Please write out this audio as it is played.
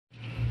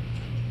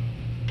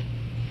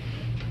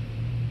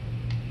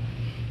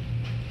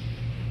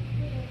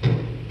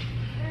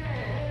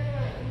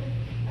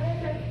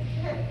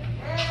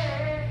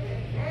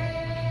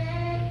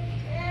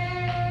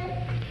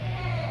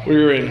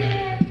We're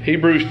in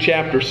Hebrews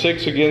chapter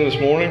 6 again this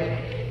morning.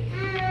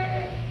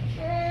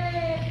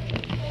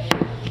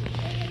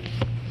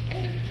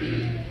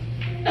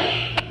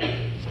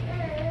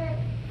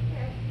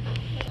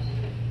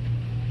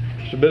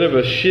 There's a bit of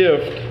a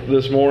shift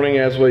this morning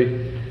as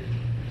we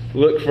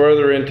look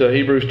further into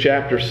Hebrews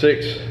chapter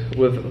 6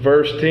 with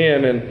verse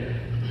 10, and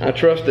I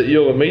trust that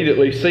you'll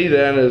immediately see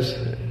that as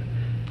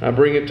I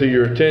bring it to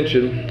your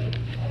attention.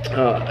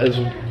 As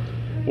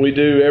we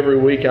do every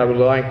week, I would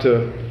like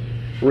to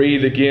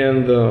read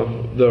again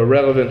the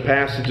relevant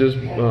passages,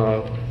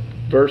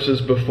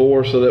 verses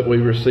before, so that we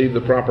receive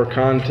the proper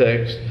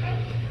context.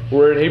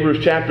 We're in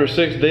Hebrews chapter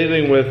 6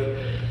 dealing with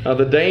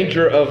the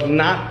danger of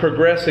not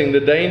progressing,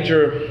 the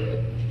danger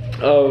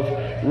of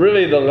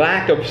really the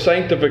lack of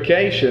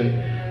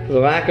sanctification, the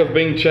lack of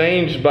being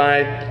changed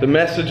by the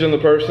message and the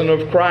person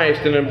of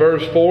Christ. And in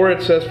verse 4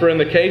 it says, "For in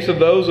the case of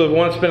those who have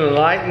once been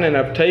enlightened and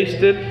have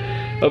tasted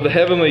of the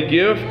heavenly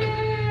gift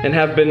and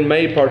have been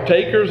made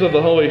partakers of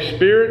the Holy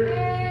Spirit,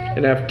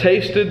 and have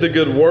tasted the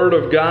good word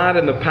of God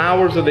and the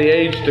powers of the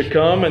age to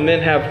come, and then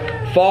have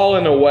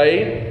fallen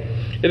away,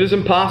 it is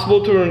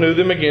impossible to renew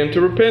them again to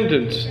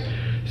repentance,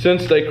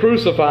 since they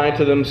crucify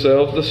to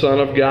themselves the Son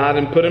of God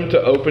and put Him to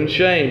open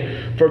shame.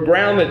 For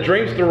ground that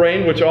drinks the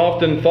rain which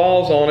often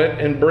falls on it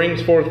and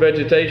brings forth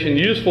vegetation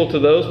useful to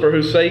those for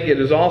whose sake it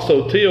is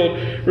also tilled,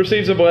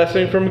 receives a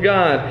blessing from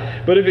God.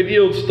 But if it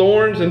yields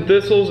thorns and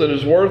thistles, it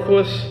is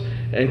worthless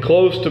and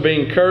close to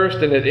being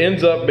cursed, and it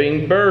ends up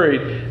being buried."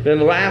 Then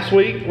last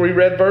week we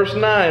read verse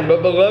 9,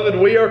 "But beloved,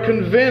 we are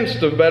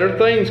convinced of better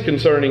things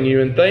concerning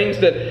you, and things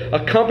that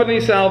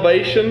accompany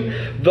salvation,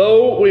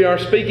 though we are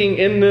speaking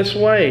in this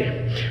way.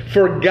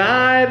 For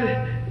God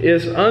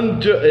is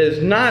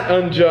not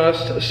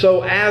unjust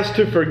so as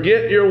to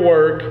forget your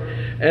work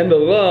and the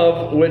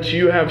love which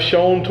you have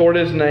shown toward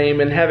His name,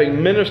 and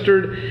having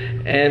ministered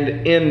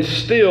and in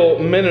still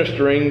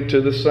ministering to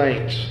the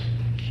saints."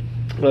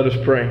 Let us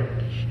pray.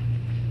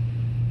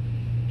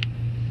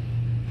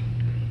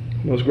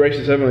 Most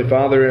gracious Heavenly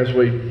Father, as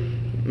we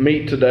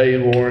meet today,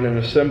 Lord, and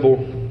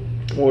assemble,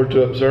 Lord,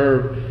 to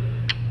observe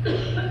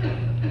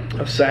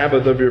a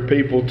Sabbath of your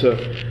people,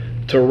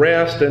 to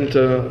rest and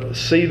to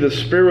see the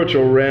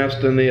spiritual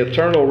rest and the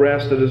eternal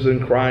rest that is in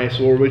Christ,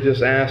 Lord, we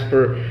just ask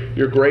for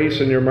your grace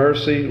and your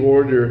mercy,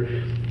 Lord, your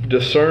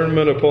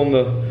discernment upon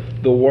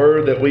the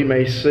word, that we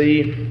may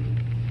see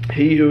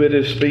He who it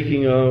is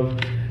speaking of,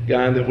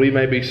 God, that we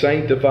may be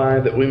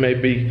sanctified, that we may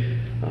be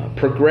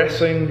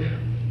progressing,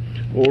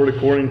 Lord,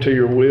 according to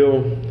your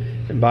will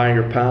and by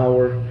your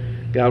power.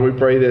 God, we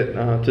pray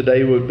that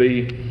today would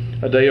be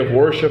a day of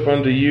worship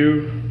unto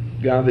you.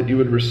 God, that you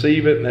would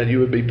receive it and that you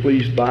would be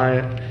pleased by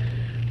it.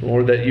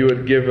 Lord, that you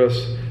would give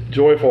us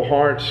joyful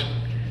hearts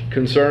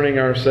concerning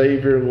our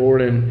Savior,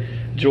 Lord, and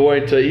joy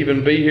to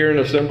even be here and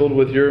assembled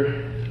with your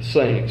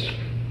saints.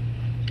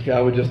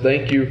 God, we just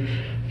thank you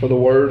for the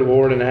word,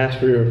 Lord, and ask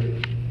for your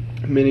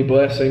many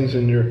blessings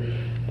and your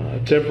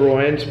temporal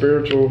and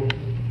spiritual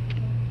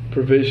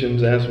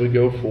provisions as we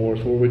go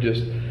forth. Lord, we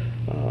just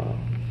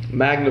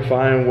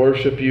magnify and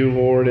worship you,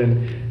 Lord,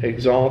 and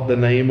exalt the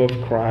name of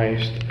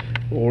Christ,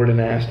 Lord, and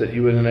ask that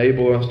you would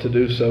enable us to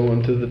do so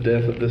unto the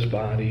death of this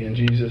body. In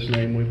Jesus'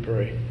 name we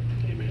pray.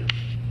 Amen.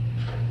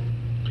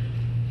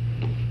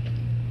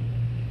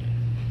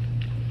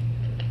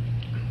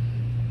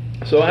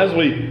 So as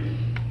we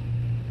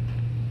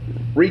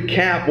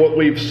recap what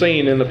we've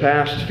seen in the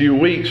past few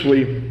weeks,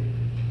 we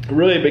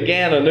really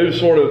began a new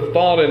sort of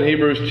thought in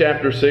Hebrews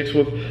chapter 6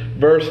 with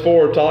verse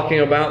 4, talking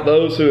about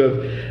those who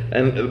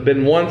have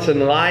been once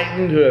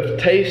enlightened, who have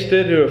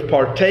tasted, who have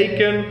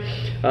partaken,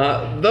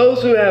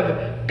 those who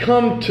have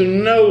come to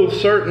know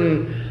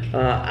certain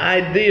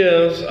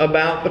ideas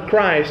about the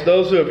Christ,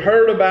 those who have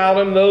heard about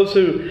Him, those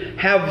who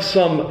have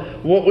some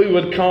what we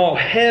would call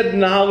head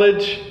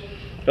knowledge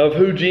of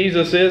who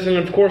Jesus is. And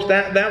of course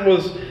that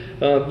was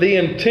the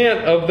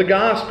intent of the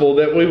gospel,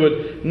 that we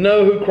would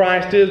know who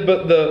Christ is.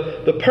 But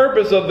the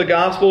purpose of the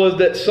gospel is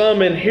that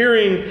some, in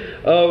hearing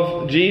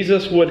of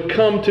Jesus, would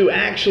come to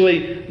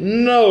actually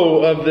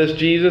know of this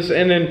Jesus.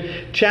 And in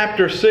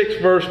chapter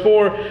 6 verse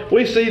 4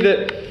 we see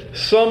that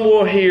some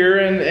will hear,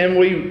 and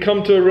we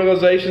come to a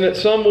realization that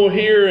some will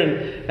hear,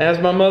 and as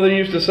my mother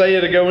used to say,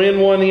 it'll go in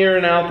one ear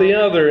and out the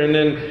other. And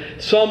then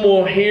some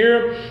will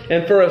hear,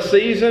 and for a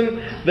season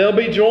they'll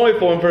be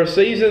joyful, and for a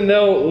season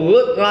they'll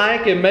look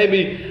like and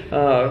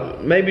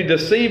maybe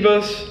deceive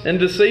us and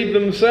deceive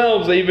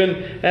themselves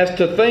even as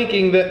to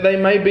thinking that they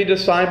may be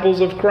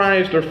disciples of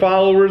Christ or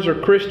followers or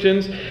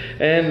Christians,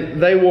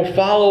 and they will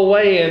fall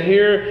away. And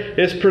here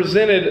is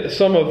presented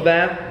some of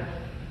that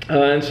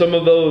and some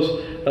of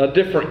those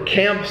different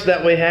camps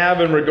that we have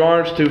in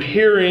regards to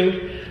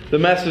hearing the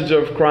message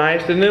of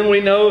Christ. And then we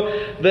know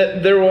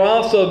that there will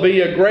also be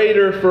a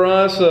greater for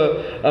us,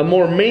 a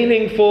more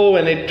meaningful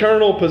and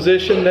eternal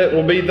position, that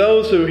will be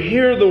those who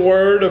hear the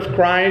word of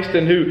Christ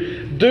and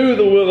who do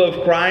the will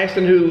of Christ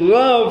and who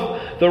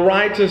love the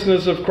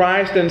righteousness of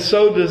Christ and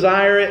so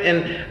desire it,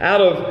 and out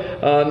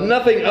of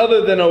nothing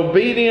other than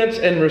obedience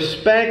and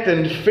respect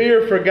and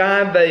fear for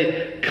God,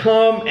 they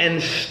come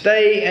and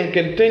stay and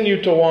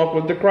continue to walk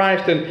with the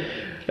Christ. And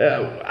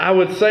I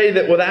would say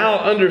that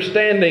without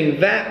understanding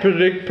that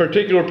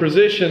particular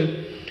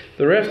position,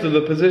 the rest of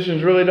the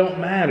positions really don't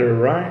matter,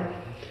 right?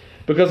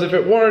 Because if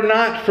it were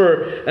not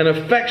for an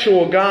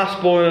effectual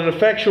gospel and an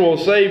effectual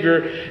Savior,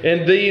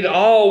 indeed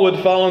all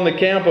would fall in the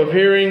camp of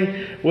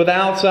hearing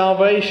without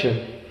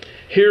salvation.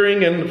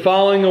 Hearing and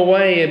falling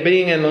away and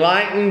being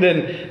enlightened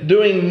and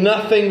doing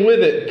nothing with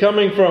it.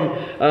 Coming from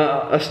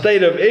a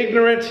state of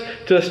ignorance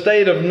to a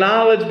state of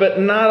knowledge, but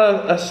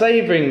not a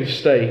saving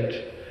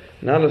state.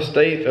 Not a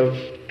state of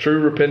true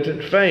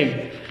repentant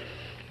faith.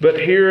 But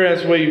here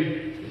as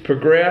we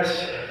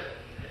progress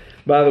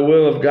by the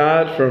will of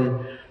God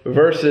from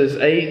verses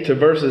 8 to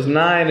verses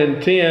 9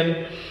 and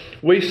 10,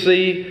 we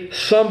see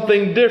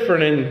something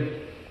different.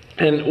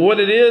 And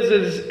what it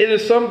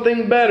is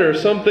something better,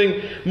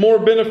 something more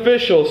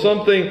beneficial,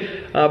 something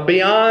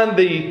beyond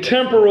the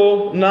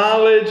temporal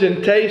knowledge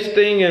and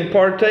tasting and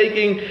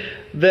partaking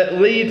that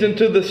leads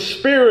into the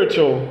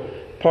spiritual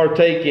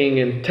partaking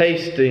and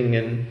tasting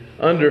and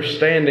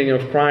understanding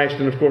of Christ.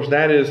 And of course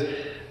that is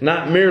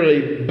not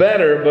merely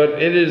better,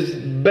 but it is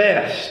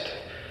best.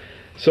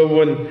 So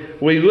when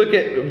we look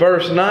at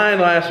verse 9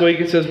 last week,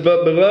 it says,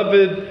 "But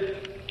beloved,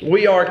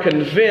 we are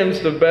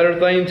convinced of better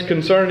things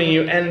concerning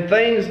you, and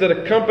things that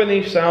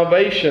accompany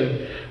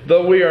salvation,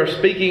 though we are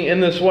speaking in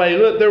this way."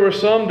 Look, there were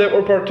some that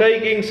were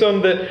partaking,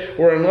 some that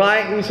were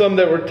enlightened, some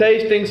that were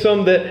tasting,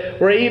 some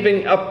that were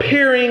even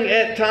appearing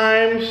at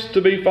times to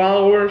be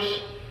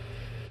followers.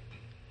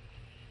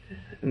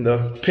 And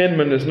the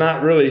penman is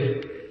not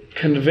really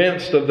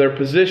convinced of their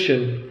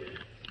position.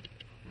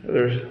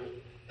 They're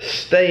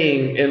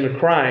staying in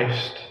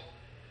Christ.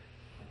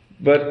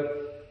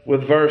 But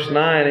with verse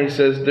 9, he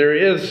says, there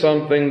is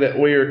something that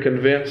we are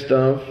convinced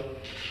of.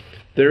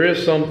 There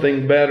is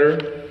something better.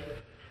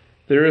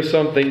 There is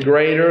something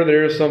greater.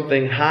 There is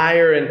something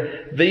higher.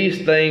 And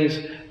these things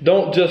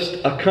don't just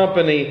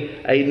accompany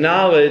a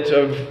knowledge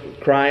of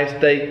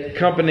Christ. They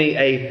accompany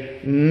a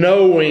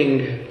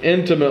knowing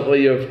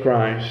intimately of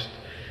Christ.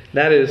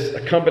 That is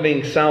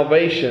accompanying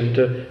salvation,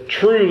 to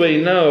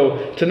truly know,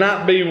 to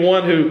not be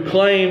one who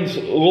claims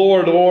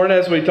Lord, Lord,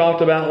 as we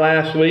talked about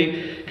last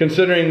week,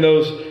 considering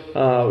those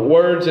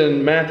words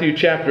in Matthew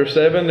chapter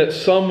 7, that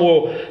some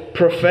will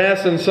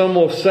profess and some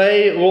will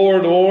say,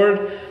 Lord,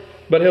 Lord,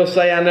 but He'll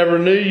say, I never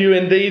knew you.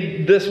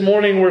 Indeed, this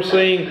morning we're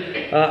seeing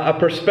a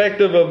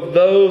perspective of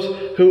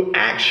those who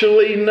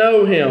actually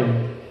know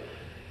Him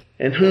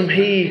and whom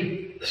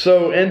He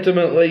so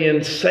intimately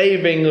and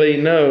savingly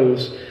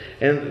knows.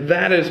 And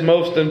that is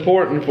most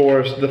important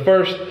for us. The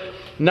first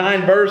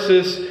 9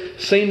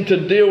 verses seem to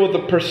deal with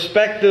the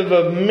perspective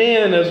of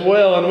men as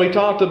well. And we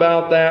talked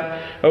about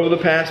that over the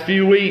past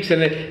few weeks.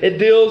 And it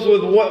deals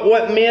with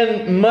what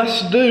men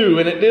must do.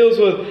 And it deals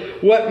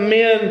with what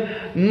men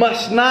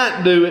must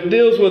not do. It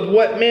deals with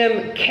what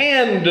men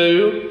can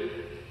do.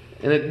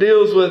 And it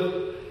deals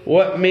with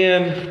what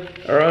men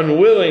are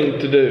unwilling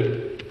to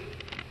do.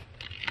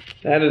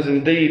 That is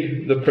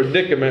indeed the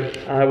predicament,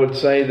 I would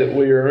say, that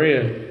we are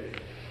in.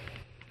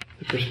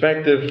 The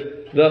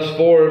perspective thus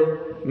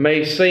far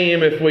may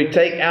seem, if we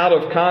take out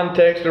of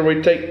context or we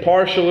take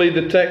partially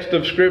the text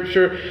of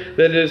Scripture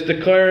that is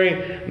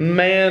declaring,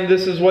 man,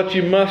 this is what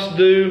you must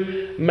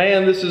do.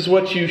 Man, this is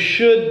what you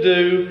should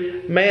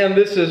do. Man,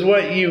 this is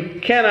what you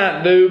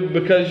cannot do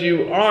because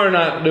you are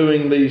not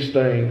doing these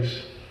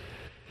things.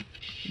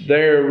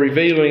 They're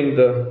revealing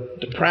the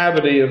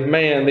depravity of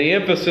man. The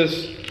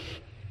emphasis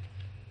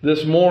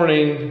this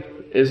morning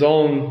is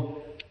on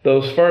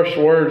those first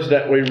words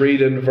that we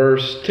read in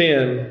verse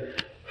 10,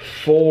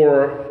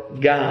 for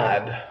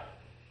God.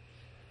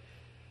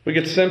 We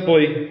could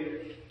simply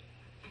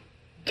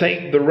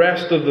take the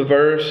rest of the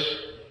verse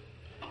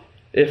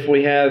if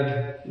we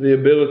had the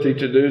ability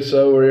to do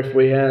so, or if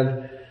we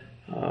had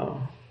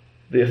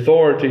the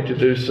authority to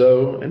do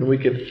so, and we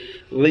could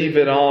leave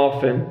it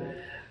off, and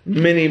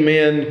many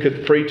men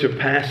could preach a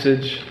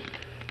passage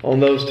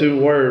on those 2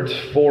 words,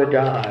 for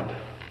God.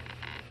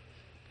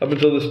 Up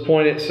until this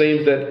point, it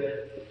seems that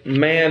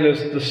man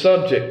is the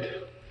subject.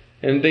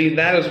 Indeed,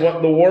 that is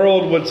what the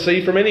world would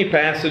see from any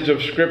passage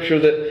of Scripture,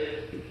 that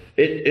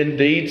it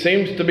indeed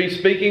seems to be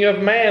speaking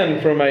of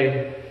man from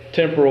a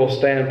temporal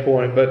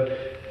standpoint.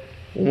 But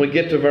when we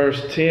get to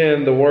verse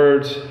 10, the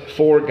words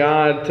for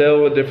God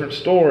tell a different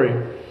story.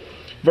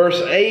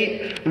 Verse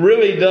 8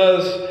 really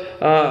does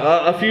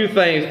a few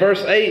things.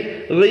 Verse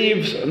 8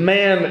 leaves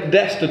man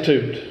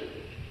destitute.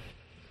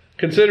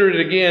 Consider it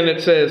again.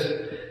 It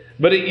says,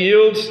 but it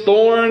yields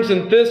thorns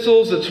and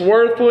thistles. It's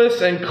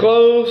worthless and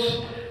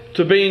close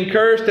to being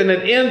cursed, and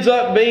it ends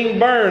up being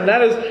burned.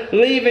 That is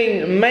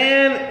leaving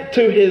man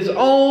to his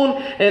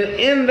own, and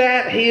in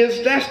that he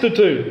is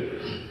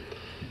destitute.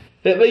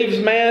 It leaves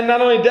man not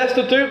only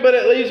destitute, but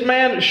it leaves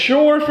man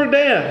sure for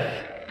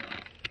death.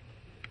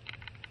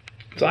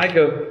 It's like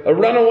a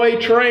runaway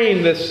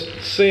train, this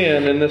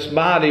sin and this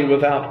body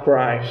without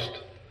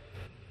Christ.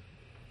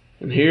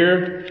 And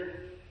here,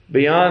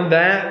 beyond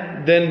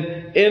that,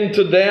 then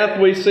into death,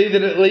 we see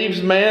that it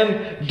leaves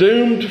man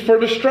doomed for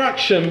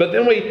destruction. But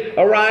then we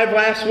arrived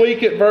last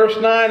week at verse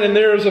 9, and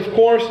there is, of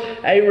course,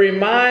 a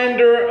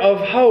reminder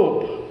of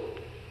hope.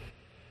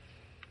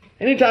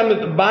 Anytime that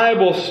the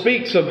Bible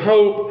speaks of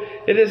hope,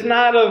 it is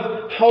not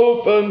of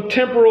hope in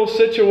temporal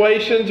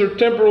situations or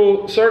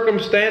temporal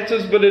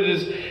circumstances, but it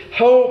is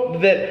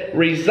hope that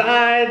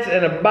resides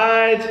and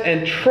abides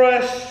and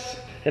trusts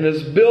and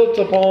is built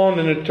upon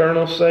an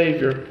eternal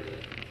Savior.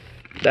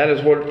 That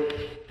is what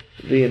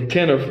the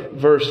intent of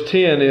verse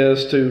 10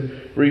 is,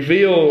 to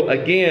reveal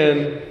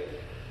again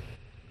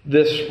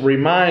this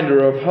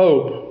reminder of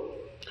hope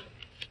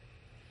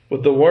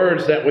with the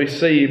words that we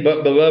see.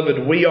 But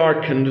beloved, we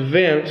are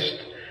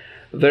convinced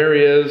there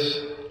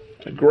is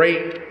a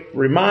great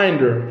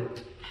reminder.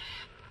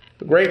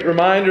 A great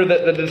reminder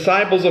that the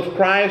disciples of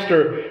Christ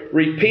are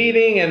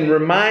repeating and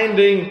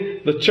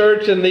reminding the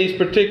church and these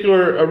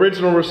particular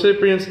original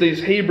recipients,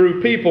 these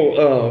Hebrew people,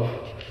 of.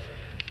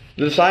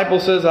 The disciple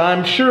says,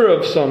 I'm sure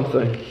of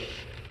something.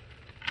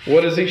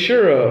 What is he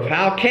sure of?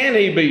 How can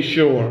he be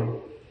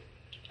sure?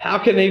 How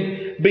can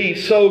he be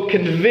so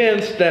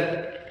convinced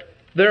that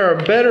there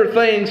are better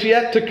things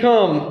yet to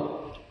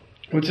come?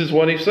 Which is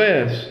what he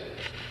says.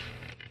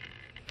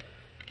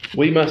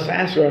 We must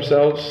ask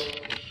ourselves,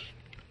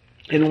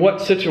 in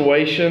what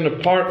situation,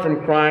 apart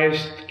from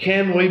Christ,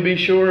 can we be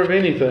sure of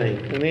anything?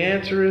 And the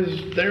answer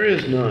is, there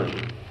is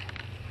none.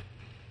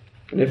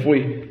 And if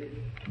we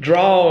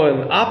draw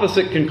an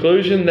opposite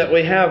conclusion, that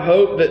we have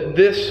hope that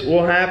this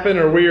will happen,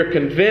 or we are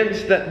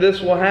convinced that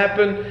this will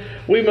happen,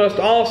 we must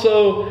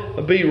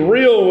also be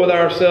real with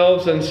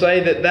ourselves and say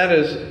that that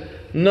is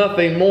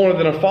nothing more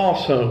than a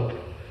false hope.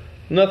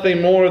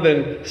 Nothing more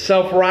than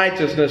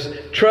self-righteousness,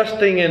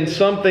 trusting in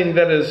something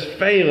that is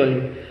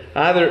failing,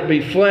 either it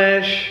be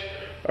flesh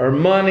or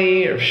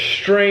money or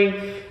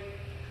strength.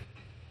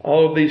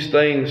 All of these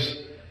things,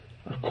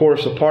 of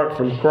course, apart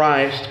from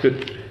Christ,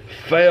 could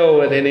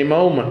fail at any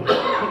moment.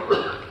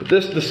 But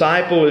this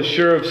disciple is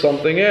sure of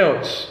something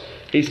else.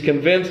 He's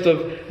convinced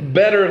of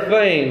better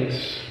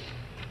things.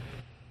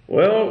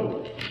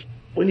 Well,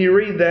 when you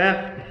read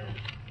that,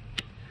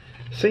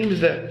 it seems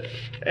that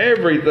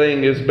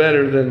everything is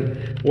better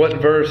than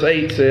what verse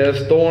 8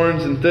 says,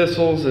 thorns and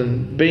thistles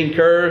and being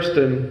cursed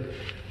and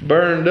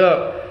burned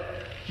up.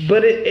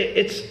 But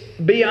it's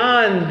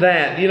beyond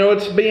that.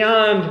 It's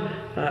beyond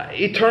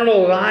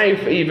eternal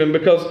life even,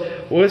 because,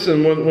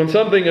 listen, when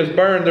something is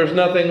burned, there's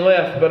nothing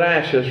left but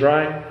ashes,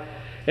 right?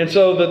 And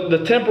so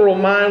the temporal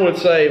mind would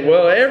say,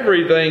 well,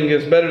 everything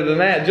is better than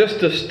that. Just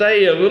to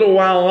stay a little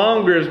while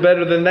longer is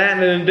better than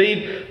that. And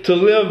indeed, to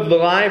live the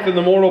life in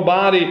the mortal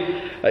body,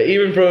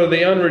 even for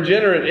the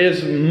unregenerate,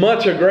 is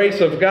much a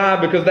grace of God,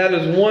 because that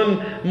is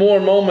one more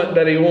moment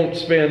that he won't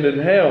spend in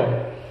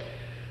hell.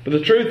 But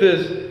the truth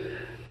is,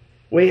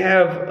 we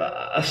have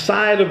a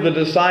side of the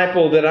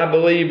disciple that I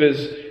believe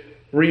is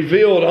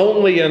revealed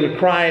only in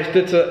Christ.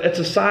 It's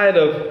a side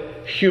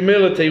of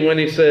humility when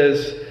he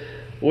says,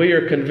 we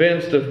are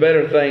convinced of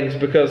better things,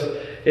 because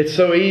it's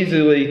so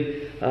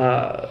easily,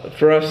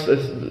 for us,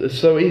 it's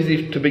so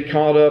easy to be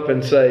caught up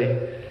and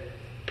say,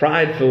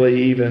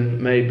 pridefully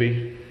even,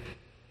 maybe,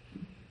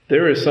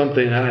 there is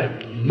something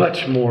I'm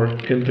much more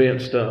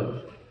convinced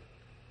of.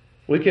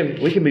 We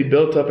can be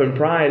built up in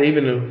pride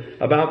even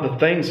about the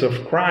things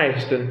of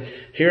Christ. And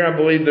here I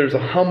believe there's a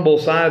humble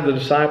side of the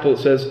disciple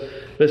that says,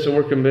 listen,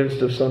 we're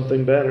convinced of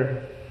something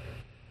better.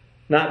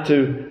 Not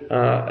to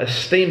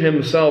esteem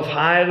himself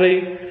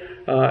highly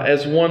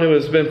as one who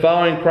has been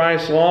following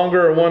Christ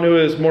longer, or one who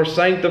is more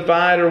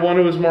sanctified, or one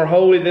who is more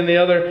holy than the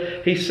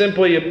other. He's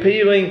simply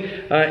appealing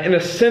in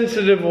a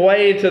sensitive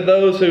way to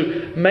those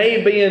who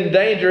may be in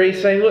danger. He's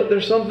saying, look,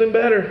 there's something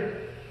better.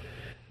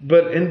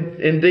 But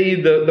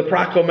indeed, the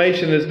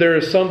proclamation is there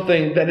is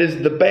something that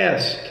is the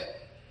best.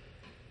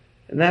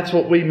 And that's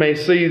what we may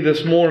see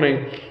this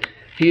morning.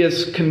 He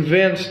is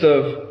convinced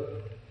of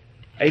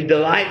a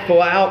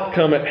delightful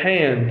outcome at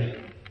hand.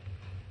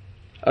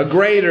 A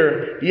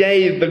greater,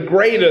 yea, the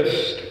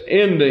greatest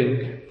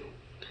ending.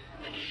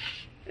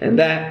 And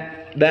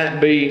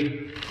that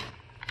be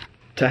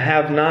to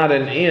have not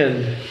an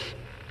end.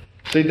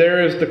 See,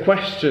 there is the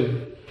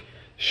question.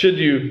 Should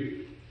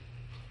you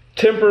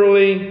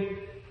temporarily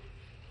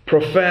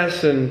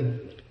profess and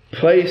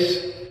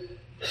place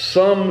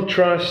some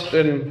trust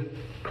in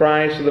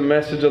Christ or the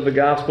message of the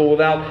gospel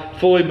without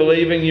fully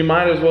believing? You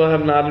might as well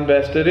have not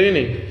invested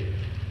any.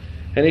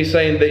 And he's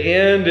saying the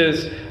end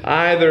is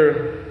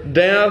either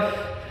death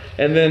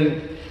and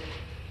then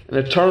an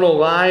eternal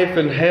life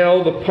in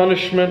hell, the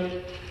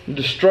punishment,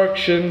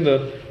 destruction,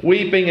 the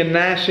weeping and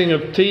gnashing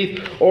of teeth,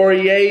 or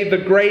yea, the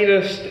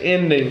greatest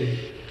ending.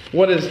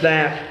 What is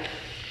that?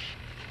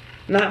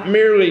 Not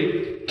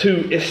merely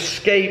to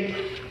escape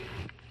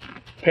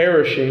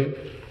perishing,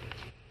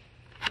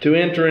 to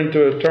enter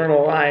into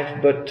eternal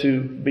life, but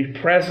to be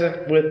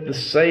present with the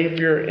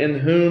Savior in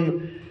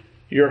whom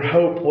your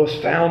hope was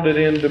founded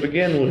in to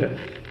begin with.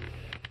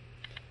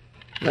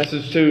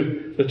 Message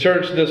to the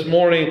church this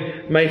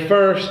morning may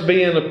first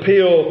be an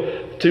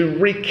appeal to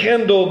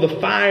rekindle the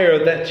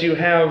fire that you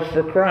have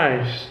for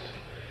Christ.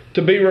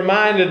 To be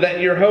reminded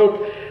that your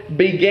hope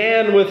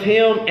began with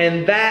Him,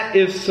 and that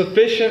is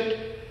sufficient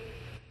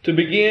to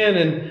begin,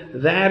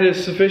 and that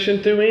is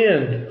sufficient to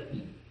end.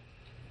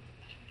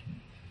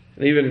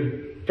 And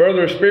even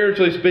further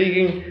spiritually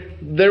speaking,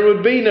 there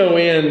would be no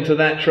end to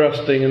that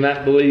trusting and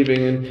that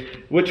believing. And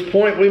at which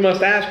point we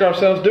must ask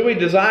ourselves, do we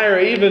desire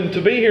even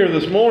to be here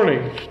this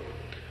morning?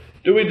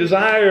 Do we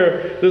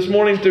desire this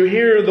morning to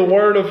hear the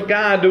Word of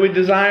God? Do we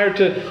desire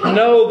to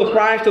know the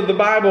Christ of the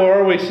Bible, or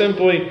are we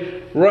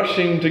simply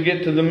rushing to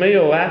get to the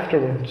meal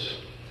afterwards?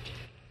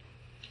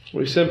 Are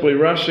we simply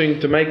rushing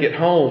to make it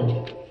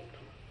home?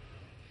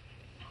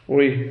 Are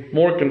we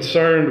more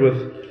concerned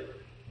with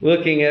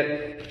looking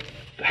at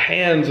the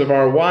hands of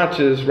our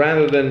watches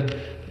rather than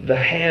the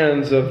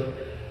hands of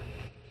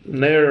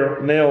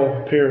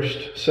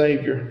nail-pierced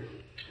Savior?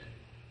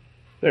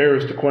 There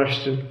is the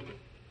question.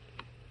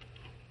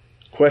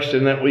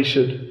 Question that we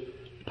should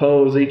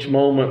pose each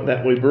moment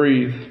that we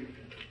breathe.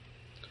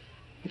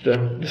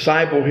 The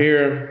disciple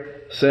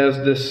here says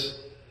this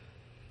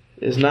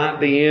is not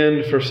the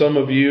end for some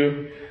of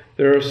you.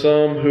 There are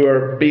some who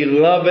are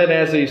beloved,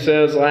 as he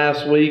says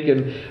last week,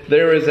 and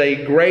there is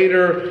a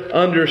greater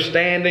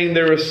understanding.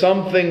 There is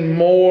something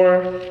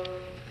more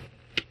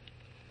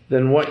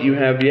than what you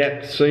have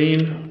yet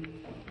seen.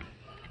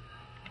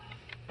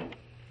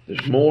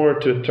 There's more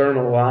to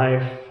eternal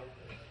life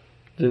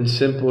than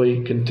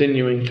simply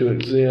continuing to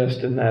exist,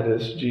 and that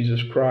is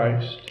Jesus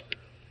Christ.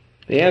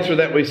 The answer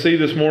that we see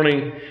this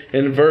morning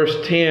in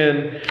verse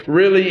 10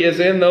 really is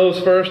in those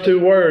first two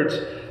words,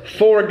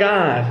 for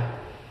God.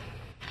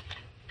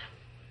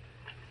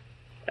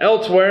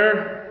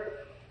 Elsewhere,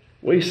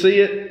 we see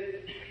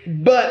it,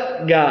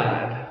 but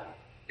God.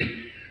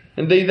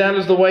 Indeed, that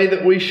is the way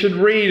that we should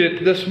read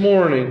it this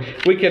morning.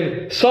 We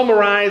can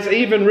summarize,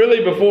 even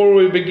really before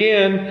we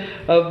begin,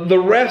 the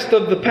rest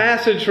of the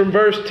passage from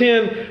verse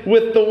 10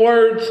 with the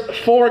words,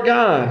 for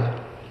God.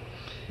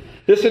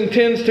 This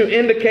intends to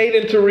indicate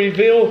and to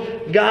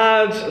reveal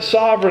God's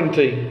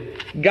sovereignty,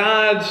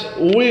 God's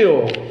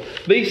will.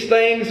 These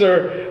things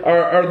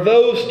are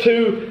those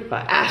two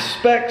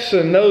aspects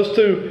and those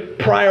two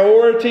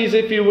priorities,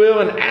 if you will,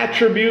 and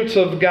attributes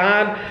of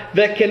God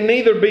that can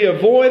neither be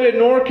avoided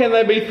nor can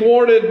they be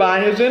thwarted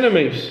by His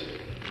enemies.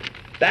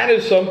 That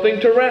is something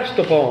to rest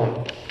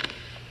upon.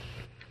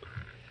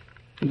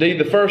 Indeed,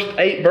 the first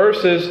 8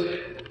 verses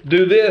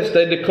do this.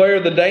 They declare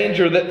the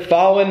danger that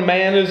fallen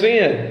man is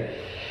in.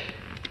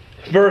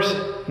 Verse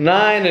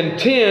 9 and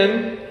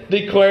 10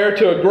 declare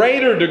to a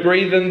greater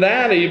degree than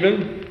that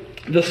even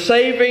the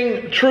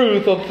saving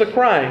truth of the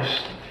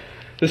Christ.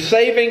 The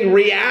saving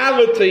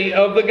reality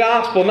of the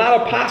gospel.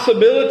 Not a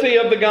possibility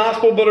of the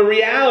gospel, but a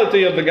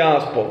reality of the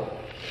gospel.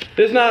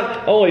 It is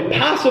not only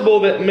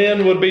possible that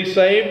men would be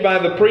saved by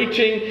the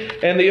preaching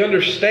and the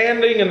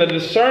understanding and the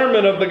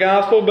discernment of the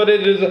gospel, but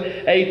it is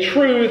a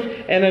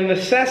truth and a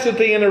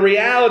necessity and a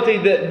reality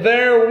that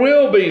there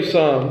will be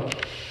some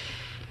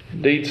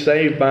indeed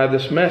saved by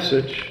this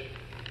message.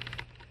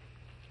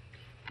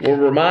 We're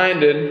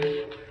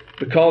reminded,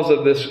 because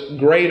of this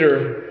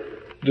greater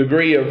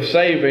degree of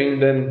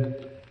saving than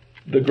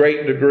the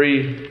great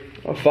degree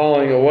of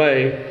falling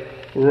away,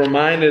 we're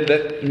reminded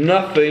that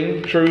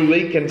nothing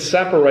truly can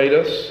separate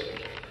us.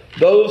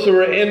 Those who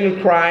are in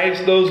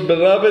Christ, those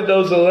beloved,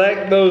 those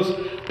elect, those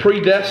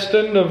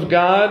predestined of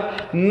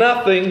God,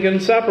 nothing can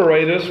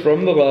separate us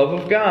from the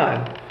love of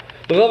God.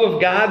 The love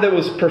of God that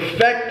was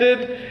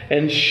perfected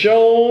and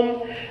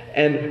shown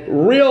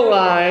and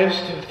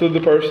realized through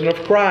the person of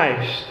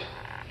Christ.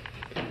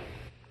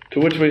 To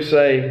which we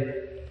say,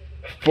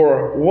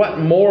 for what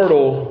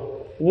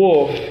mortal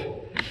wolf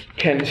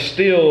can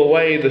steal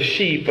away the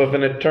sheep of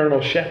an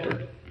eternal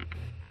shepherd?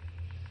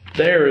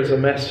 There is a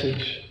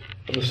message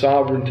of the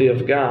sovereignty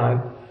of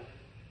God.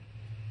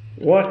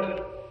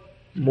 What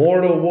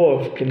mortal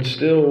wolf can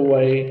steal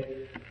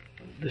away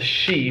the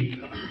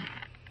sheep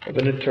of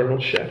an eternal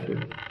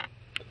shepherd?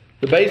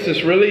 The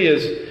basis really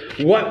is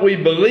what we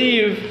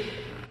believe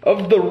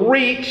of the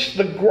reach,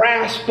 the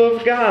grasp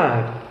of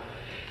God.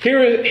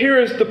 Here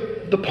is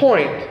the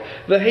point.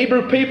 The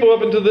Hebrew people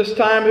up until this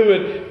time who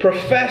had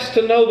professed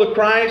to know the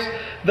Christ,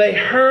 they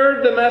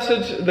heard the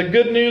message, the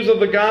good news of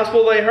the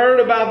gospel. They heard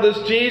about this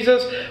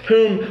Jesus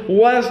whom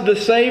was the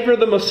Savior,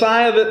 the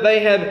Messiah that they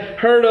had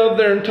heard of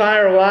their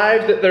entire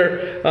lives, that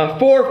their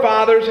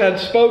forefathers had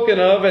spoken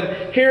of.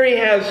 And here He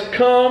has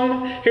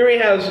come, here He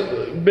has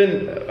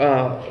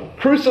been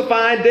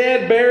crucified,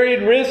 dead,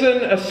 buried,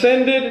 risen,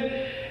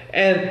 ascended.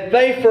 And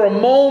they for a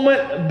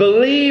moment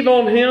believe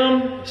on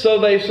Him, so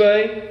they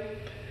say.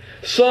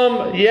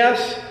 Some,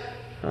 yes,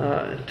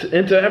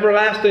 into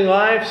everlasting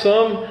life,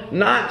 some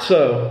not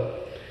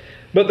so.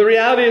 But the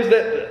reality is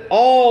that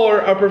all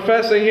are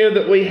professing here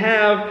that we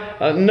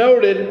have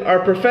noted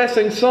are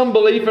professing some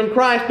belief in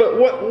Christ. But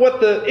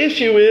what the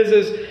issue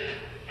is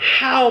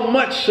how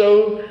much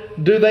so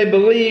do they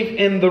believe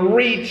in the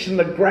reach and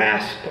the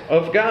grasp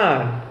of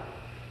God?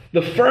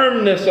 The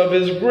firmness of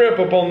His grip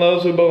upon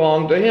those who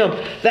belong to Him.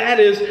 That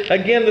is,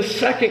 again, the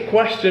second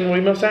question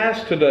we must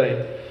ask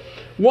today.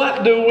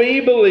 What do we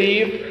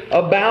believe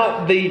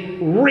about the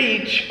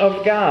reach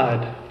of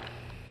God?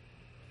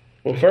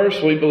 Well,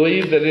 first, we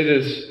believe that it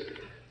is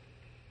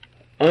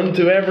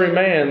unto every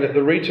man, that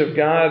the reach of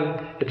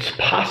God, it's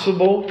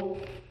possible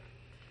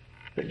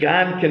that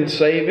God can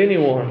save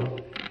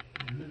anyone.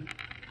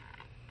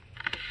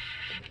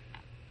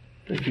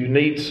 If you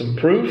need some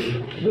proof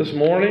this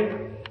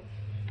morning,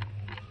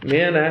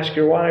 men, ask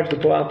your wives to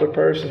pull out their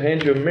purse and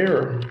hand you a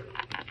mirror.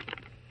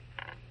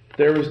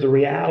 There is the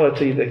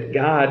reality that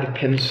God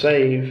can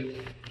save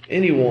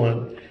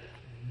anyone.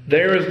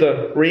 There is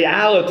the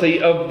reality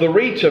of the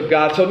reach of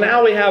God. So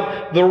now we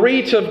have the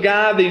reach of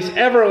God, these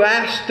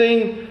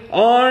everlasting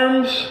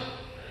arms,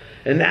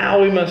 and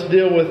now we must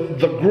deal with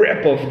the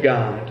grip of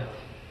God.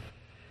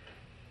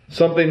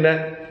 Something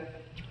that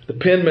the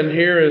penman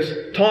here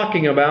is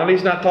talking about.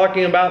 He's not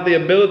talking about the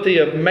ability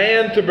of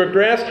man to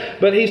progress,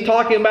 but he's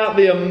talking about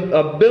the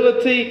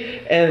ability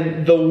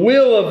and the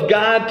will of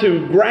God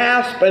to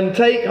grasp and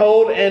take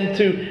hold and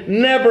to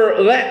never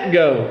let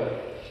go.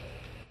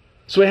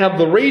 So we have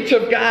the reach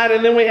of God,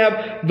 and then we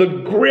have the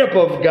grip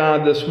of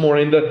God this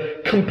morning,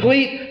 the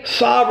complete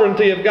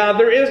sovereignty of God.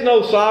 There is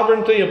no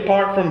sovereignty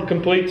apart from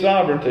complete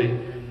sovereignty.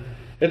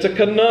 It's a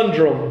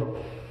conundrum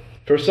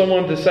for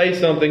someone to say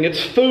something.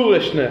 It's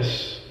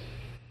foolishness.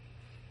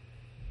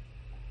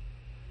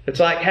 It's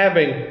like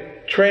having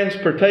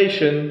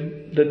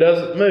transportation that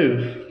doesn't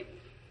move.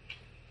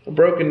 A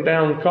broken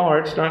down car,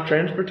 it's not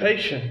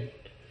transportation.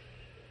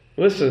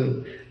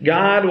 Listen,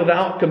 God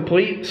without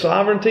complete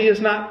sovereignty is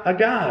not a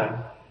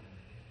God.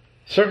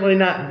 Certainly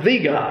not the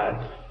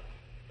God.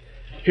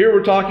 Here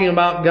we're talking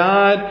about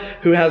God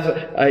who has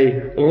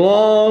a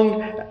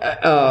long,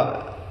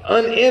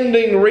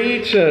 unending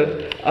reach,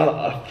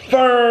 a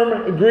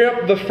firm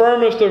grip, the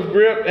firmest of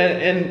grip,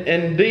 and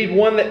indeed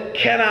one that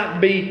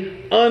cannot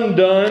be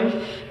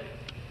undone,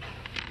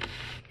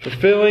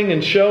 fulfilling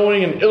and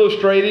showing and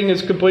illustrating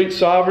His complete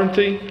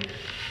sovereignty.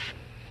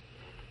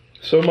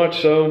 So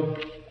much so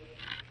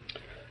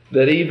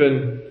that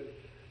even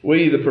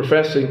we, the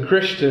professing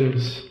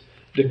Christians,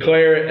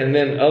 declare it, and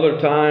then other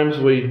times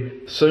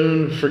we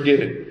soon forget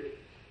it.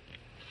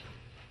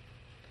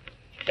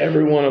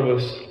 Every one of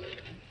us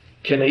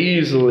can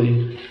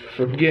easily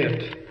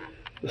forget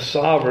the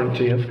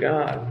sovereignty of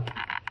God.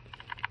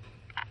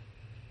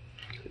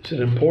 Is it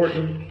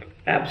important?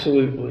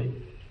 Absolutely.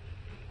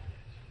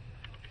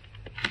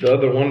 The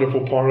other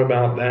wonderful part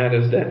about that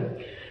is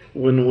that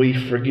when we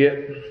forget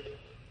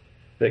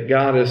that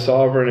God is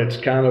sovereign, it's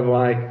kind of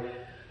like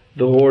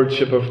the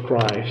Lordship of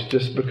Christ.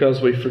 Just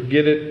because we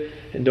forget it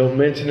and don't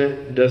mention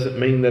it doesn't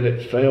mean that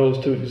it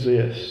fails to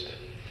exist.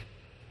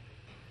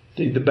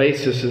 The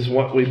basis is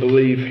what we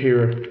believe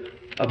here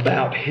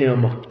about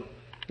Him,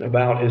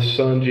 about His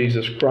Son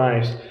Jesus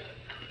Christ.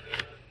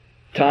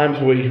 Times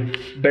we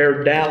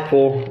bear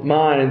doubtful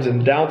minds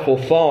and doubtful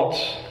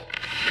thoughts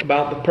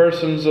about the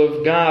persons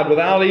of God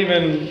without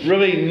even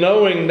really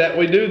knowing that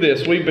we do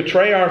this. We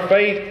betray our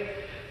faith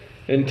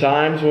in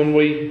times when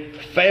we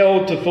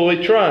fail to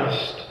fully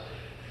trust.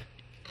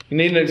 You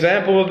need an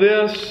example of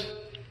this?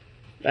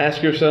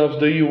 Ask yourselves,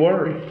 do you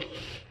worry?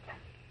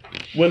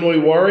 When we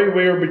worry,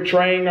 we are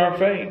betraying our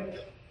faith.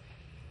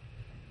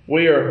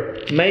 We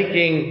are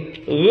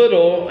making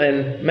little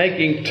and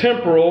making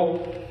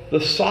temporal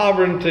the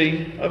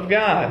sovereignty of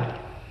God.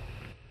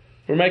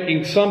 We're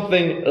making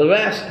something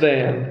less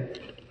than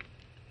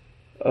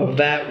of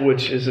that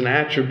which is an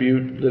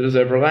attribute that is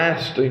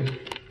everlasting.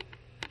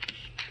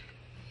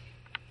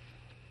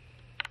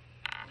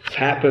 It's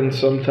happened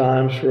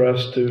sometimes for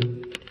us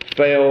to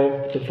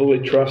fail to fully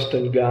trust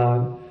in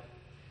God.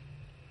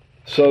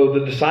 So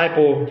the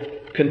disciple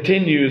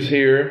continues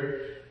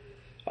here,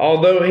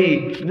 although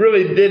he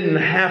really didn't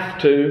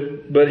have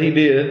to, but he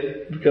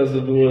did because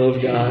of the will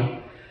of God.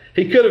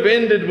 He could have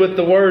ended with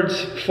the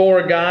words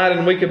 "for God,"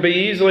 and we could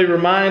be easily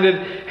reminded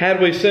had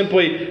we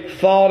simply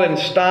thought and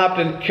stopped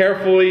and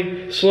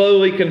carefully,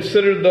 slowly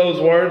considered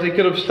those words. He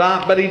could have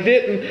stopped, but he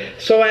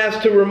didn't, so as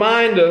to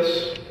remind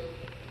us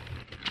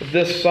of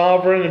this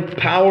sovereign and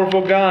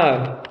powerful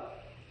God.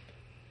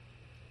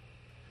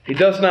 He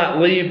does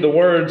not leave the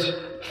words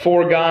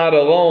 "for God"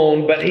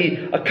 alone, but he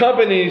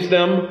accompanies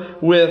them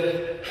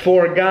with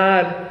 "for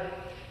God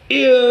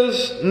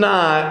is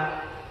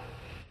not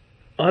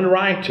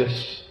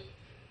unrighteous."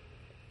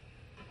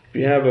 If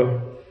you have a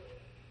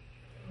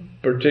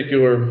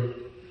particular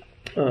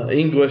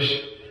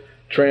English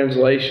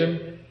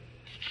translation,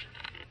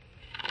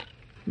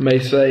 may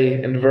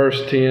say in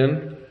verse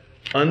 10,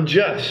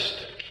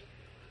 unjust.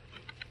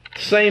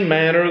 Same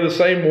manner, the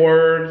same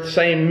word,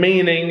 same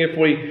meaning if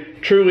we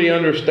truly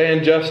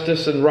understand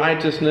justice and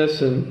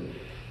righteousness and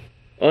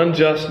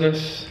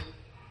unjustness,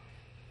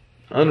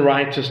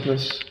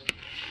 unrighteousness.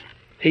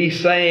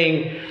 He's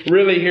saying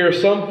really here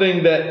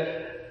something that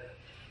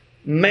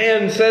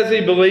Man says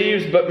he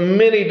believes, but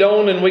many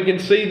don't, and we can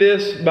see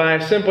this by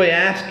simply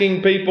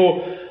asking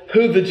people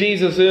who the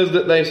Jesus is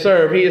that they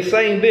serve. He is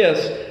saying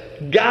this: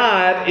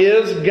 God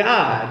is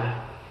God.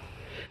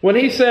 When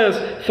he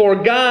says, "For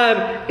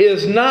God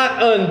is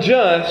not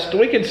unjust,"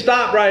 we can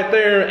stop right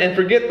there and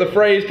forget the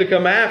phrase to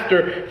come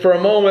after for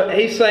a moment.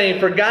 He's saying,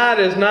 "For God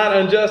is not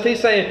unjust." He's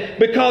saying,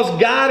 because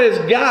God is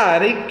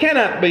God, He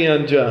cannot be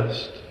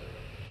unjust.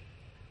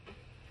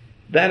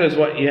 That is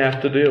what you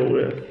have to deal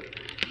with.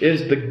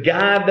 Is the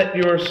God that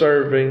you are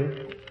serving,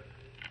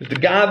 is the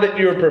God that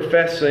you are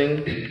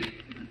professing,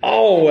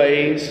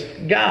 always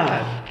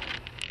God?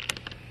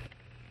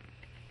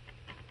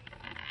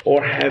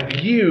 Or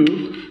have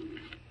you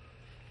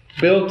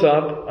built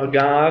up a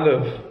God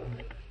of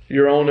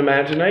your own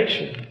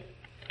imagination?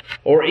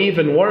 Or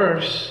even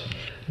worse,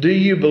 do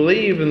you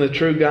believe in the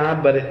true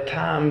God, but at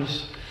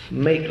times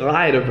make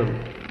light of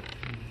Him?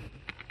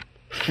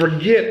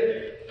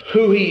 Forget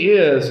who He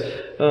is.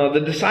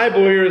 The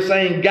disciple here is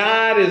saying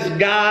God is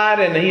God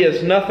and He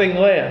is nothing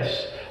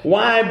less.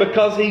 Why?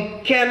 Because He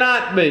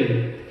cannot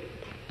be.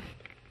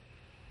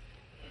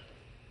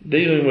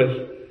 Dealing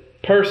with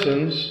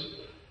persons,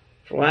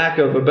 for lack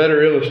of a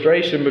better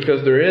illustration,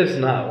 because there is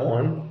not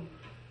one,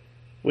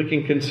 we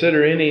can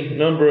consider any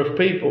number of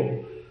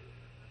people.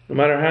 No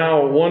matter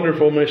how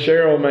wonderful Miss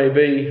Cheryl may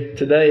be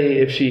today,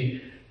 if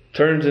she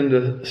turns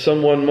into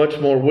someone much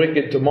more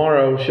wicked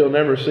tomorrow, she'll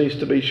never cease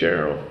to be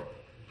Cheryl.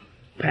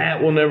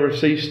 Pat will never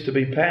cease to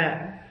be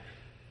Pat.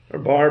 Or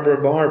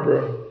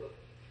Barbara.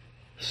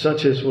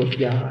 Such is with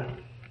God.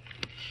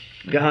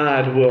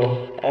 God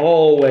will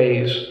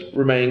always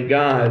remain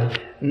God.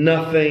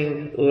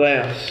 Nothing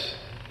less.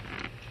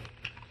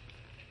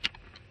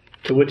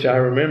 To which I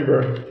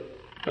remember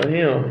a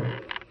hymn.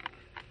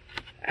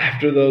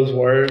 After those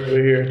words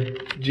we hear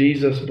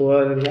Jesus'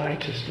 blood and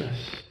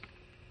righteousness.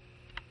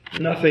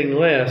 Nothing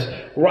less.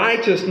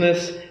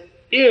 Righteousness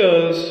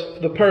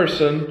is the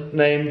person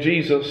named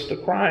Jesus the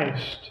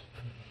Christ.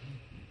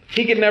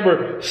 He can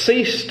never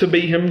cease to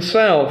be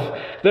Himself.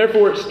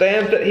 Therefore it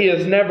stands that He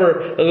is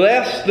never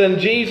less than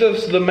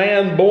Jesus, the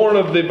man born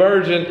of the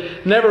Virgin.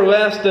 Never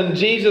less than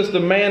Jesus, the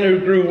man who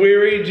grew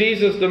weary.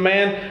 Jesus, the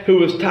man who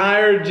was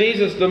tired.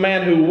 Jesus, the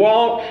man who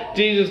walked.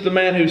 Jesus, the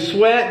man who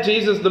sweat.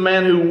 Jesus, the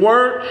man who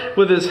worked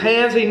with his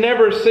hands. He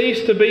never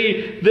ceased to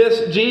be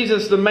this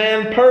Jesus, the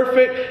man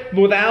perfect,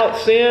 without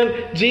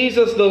sin.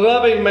 Jesus, the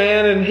loving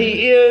man. And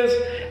He is,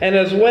 and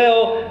as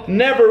well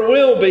never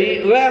will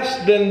be,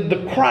 less than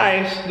the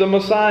Christ, the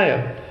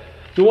Messiah.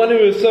 The one who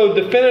is so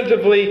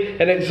definitively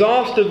and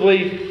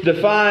exhaustively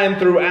defined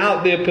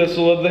throughout the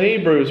epistle of the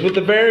Hebrews. With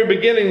the very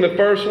beginning, the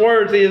first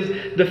words, He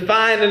is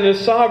defined in His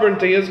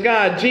sovereignty as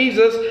God.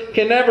 Jesus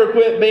can never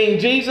quit being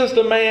Jesus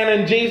the man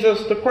and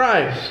Jesus the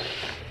Christ.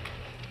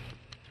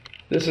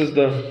 This is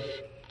the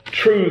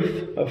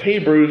truth of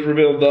Hebrews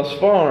revealed thus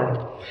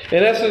far.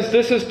 In essence,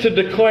 this is to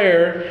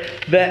declare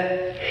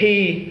that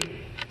He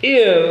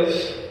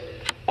is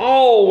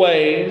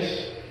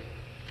always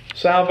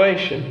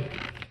salvation.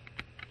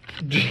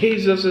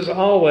 Jesus is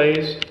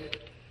always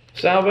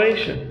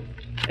salvation.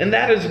 And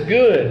that is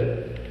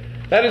good.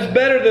 That is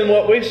better than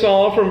what we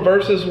saw from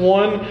verses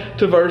 1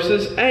 to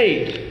verses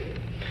 8.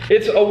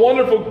 It's a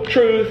wonderful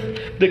truth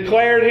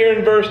declared here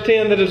in verse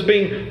 10 that is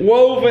being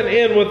woven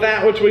in with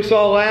that which we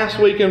saw last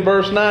week in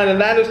verse 9.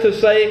 And that is to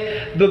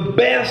say, the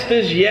best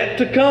is yet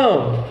to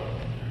come.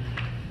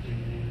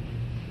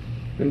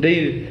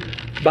 Indeed,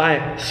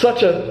 by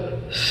such a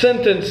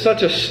sentence,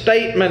 such a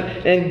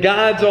statement in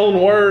God's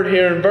own word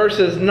here in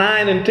verses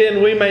 9 and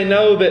 10, we may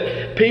know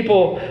that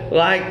people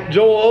like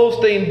Joel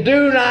Osteen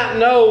do not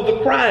know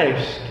the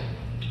Christ.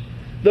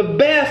 The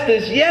best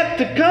is yet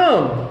to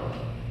come.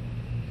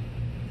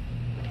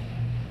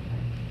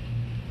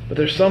 But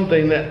there's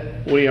something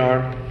that we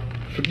are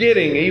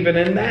forgetting even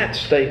in that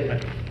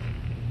statement.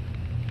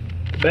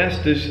 The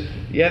best is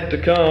yet to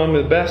come.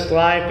 The best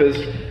life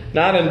is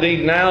not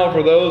indeed now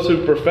for those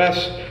who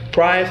profess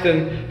Christ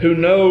and who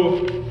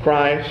know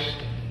Christ.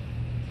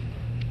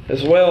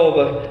 As well,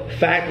 the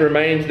fact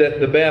remains that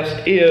the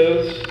best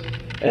is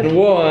and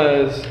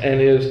was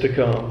and is to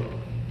come.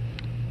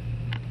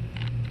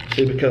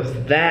 See, because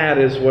that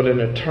is what an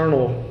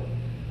eternal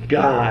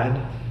God,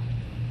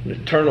 an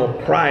eternal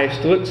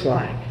Christ looks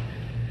like.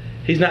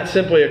 He's not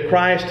simply a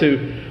Christ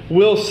who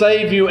will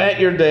save you at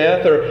your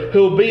death or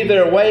who'll be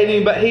there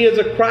waiting, but He is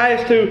a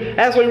Christ who,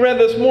 as we read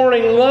this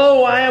morning,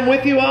 lo, I am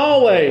with you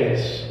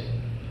always.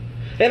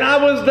 And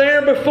I was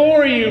there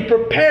before you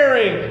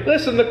preparing.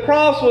 Listen, the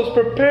cross was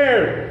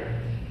prepared.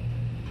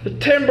 The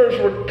timbers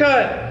were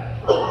cut,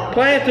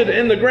 planted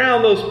in the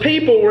ground. Those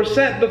people were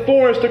sent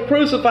before us to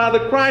crucify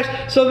the Christ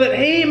so that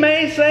He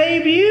may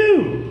save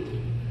you.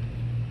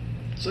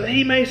 So that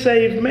He may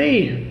save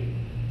me.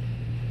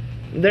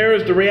 And there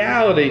is the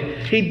reality.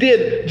 He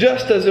did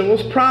just as it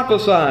was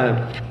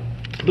prophesied.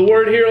 The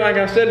word here, like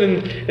I said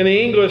in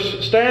the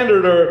English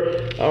Standard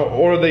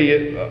or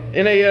the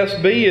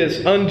NASB,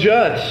 is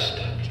unjust.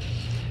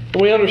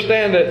 We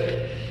understand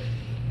that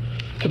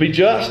to be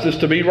just is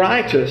to be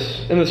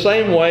righteous. In the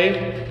same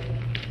way,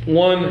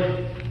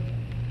 One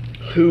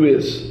who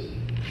is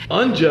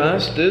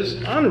unjust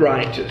is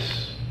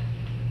unrighteous.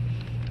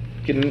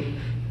 It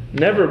can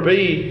never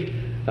be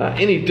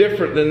any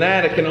different than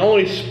that. It can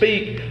only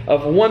speak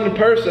of one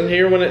person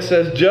here when it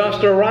says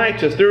just or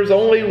righteous. There's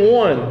only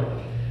one.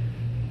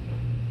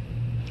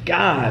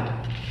 God.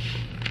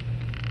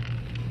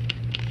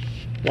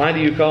 Why do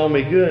you call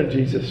me good?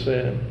 Jesus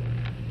said.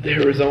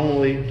 There is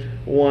only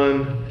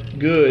one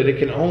good. It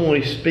can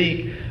only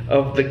speak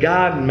of the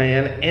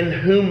God-man in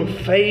whom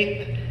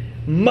faith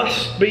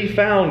must be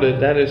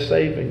founded. That is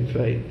saving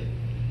faith.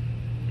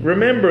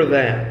 Remember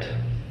that.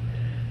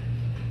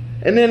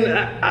 And then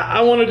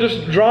I want to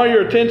just draw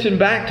your attention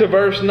back to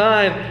verse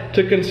 9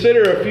 to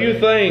consider a few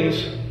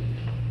things,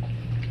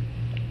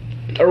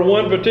 or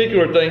one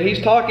particular thing.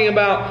 He's talking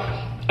about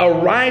a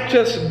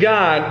righteous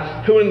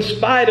God who, in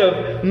spite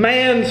of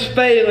man's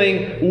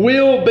failing,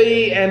 will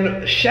be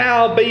and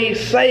shall be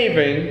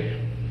saving.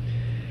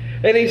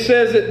 And he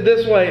says it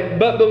this way,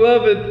 "But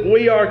beloved,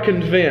 we are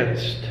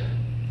convinced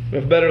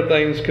of better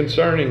things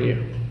concerning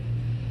you."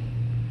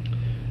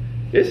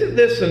 Isn't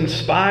this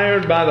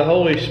inspired by the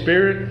Holy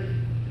Spirit?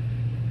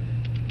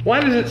 Why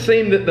does it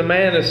seem that the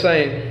man is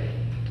saying,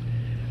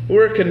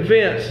 we're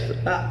convinced?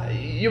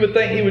 You would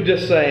think he would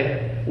just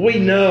say, we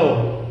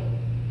know.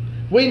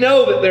 We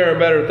know that there are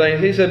better things.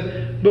 He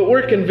said, but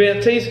we're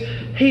convinced.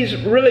 He's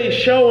really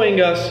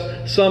showing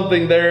us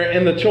something there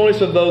in the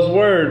choice of those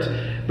words.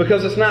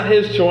 Because it's not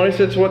his choice,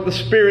 it's what the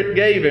Spirit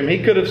gave him.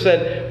 He could have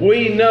said,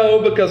 we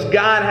know because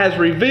God has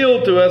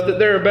revealed to us that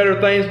there are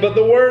better things. But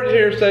the word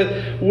here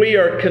says, we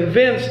are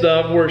convinced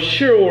of, we're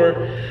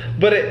sure.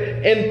 But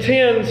it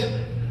intends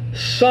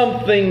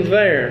something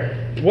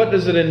there. What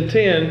does it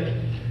intend?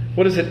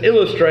 What is it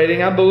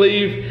illustrating? I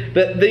believe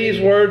that these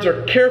words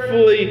are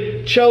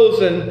carefully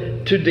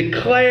chosen to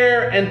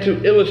declare and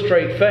to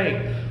illustrate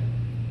faith.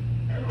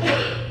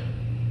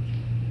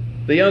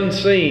 The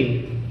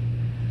unseen.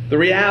 The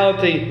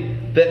reality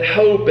that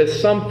hope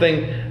is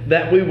something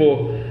that we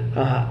will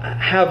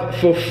have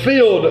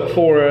fulfilled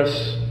for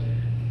us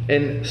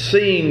in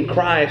seeing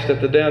Christ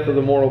at the death of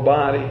the mortal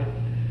body.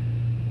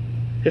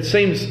 It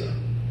seems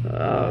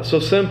so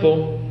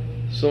simple,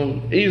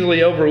 so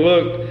easily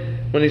overlooked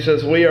when he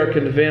says we are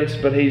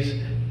convinced, but he's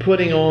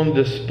putting on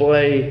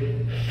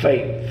display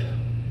faith.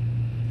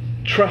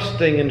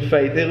 Trusting in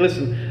faith. Hey,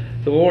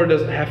 listen, the Lord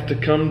doesn't have to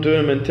come to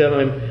him and tell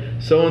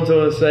him,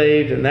 so-and-so is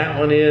saved, and that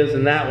one is,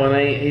 and that one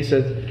ain't. He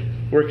says,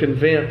 we're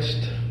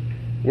convinced.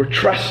 We're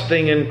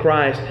trusting in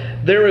Christ.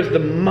 There is the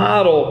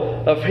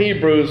model of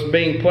Hebrews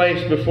being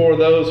placed before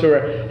those who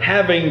are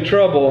having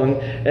trouble,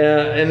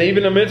 and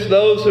even amidst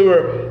those who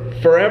are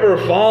forever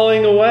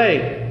falling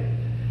away.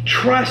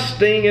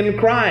 Trusting in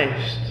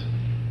Christ.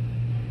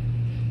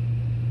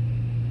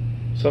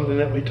 Something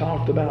that we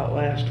talked about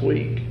last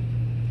week.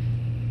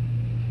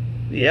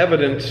 The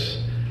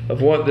evidence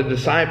of what the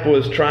disciple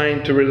is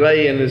trying to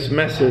relay in his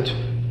message.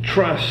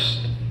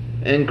 Trust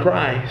in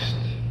Christ.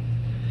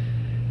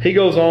 He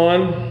goes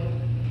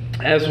on,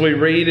 as we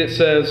read, it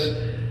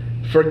says,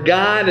 for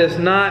God is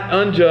not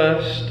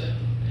unjust.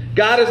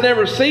 God is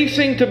never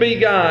ceasing to be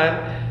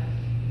God,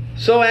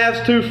 so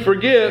as to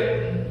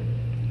forget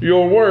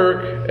your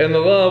work and the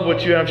love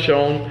which you have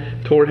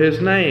shown toward His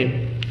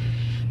name.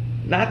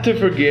 Not to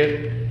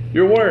forget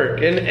your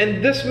work.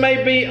 And this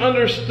may be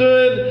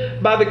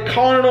understood by the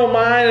carnal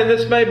mind, and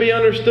this may be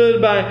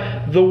understood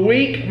by the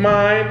weak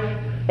mind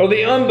or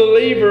the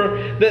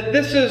unbeliever, that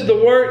this is the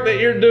work that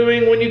you're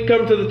doing when you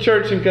come to the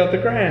church and cut the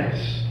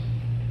grass.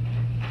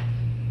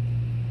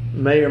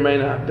 May or may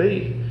not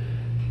be.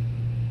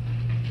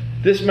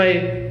 This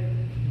may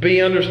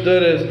be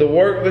understood as the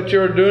work that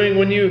you're doing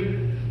when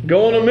you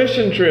go on a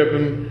mission trip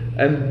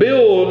and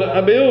build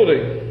a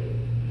building.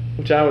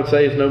 Which I would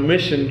say is no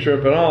mission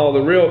trip at all.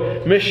 The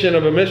real mission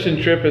of a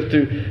mission trip is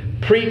to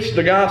preach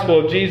the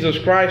gospel of Jesus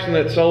Christ and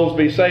that souls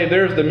be saved.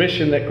 There's the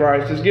mission that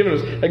Christ has given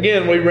us.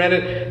 Again, we read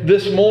it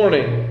this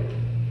morning.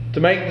 To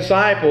make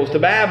disciples, to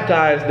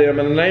baptize them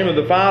in the name of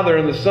the Father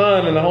and the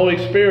Son and the Holy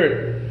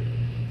Spirit.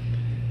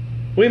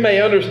 We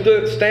may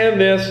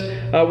understand this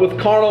with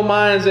carnal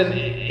minds in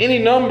any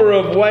number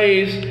of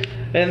ways,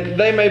 and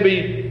they may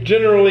be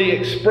generally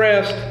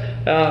expressed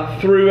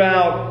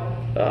throughout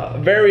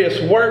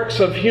various works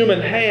of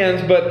human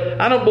hands, but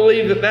I don't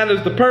believe that that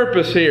is the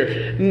purpose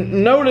here.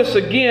 Notice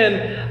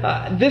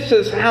again, this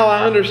is how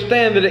I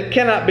understand that it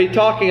cannot be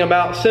talking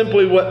about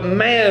simply what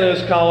man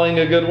is calling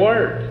a good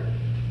work.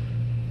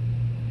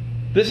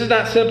 This is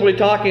not simply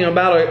talking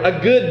about a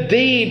good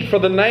deed for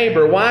the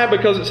neighbor. Why?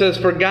 Because it says,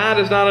 for God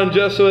is not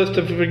unjust so as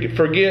to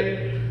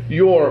forget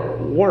your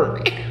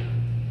work.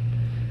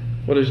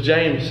 What does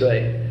James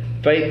say?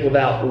 Faith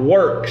without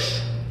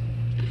works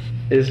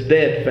is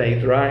dead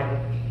faith, right?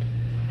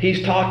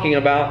 He's talking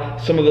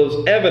about some of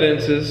those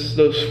evidences,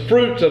 those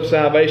fruits of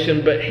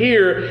salvation, but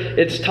here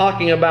it's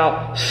talking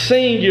about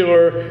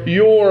singular,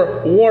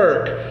 your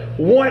work.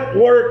 What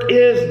work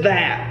is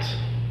that?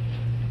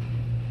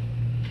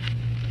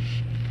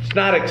 It's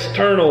not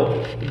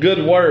external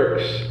good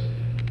works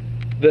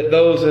that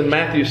those in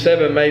Matthew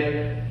 7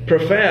 may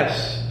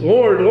profess,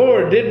 Lord,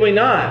 Lord, did we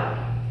not?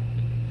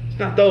 It's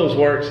not those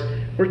works.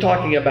 We're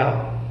talking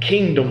about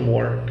kingdom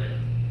work.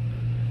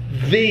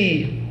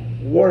 The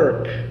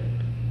work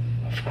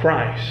of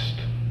Christ.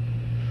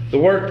 The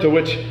work to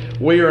which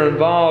we are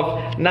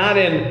involved, not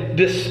in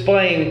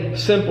displaying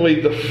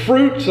simply the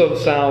fruits of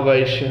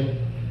salvation,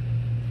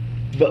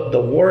 but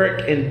the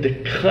work in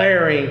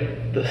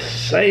declaring the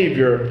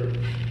Savior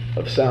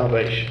of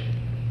salvation.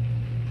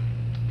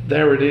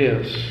 There it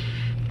is.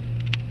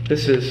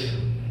 This is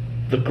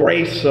the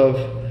grace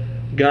of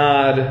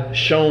God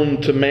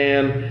shown to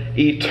man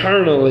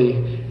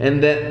eternally,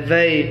 and that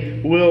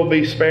they will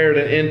be spared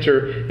and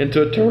enter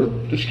into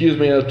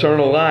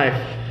eternal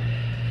life.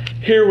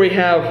 Here we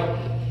have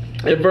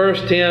in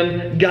verse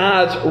 10,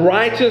 God's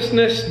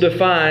righteousness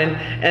defined,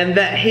 and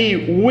that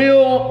He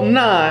will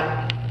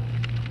not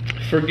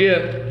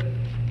forget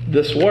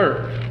this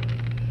work.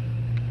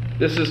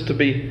 This is to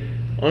be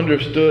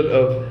understood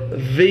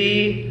of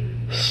the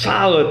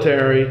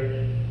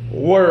solitary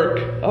work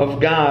of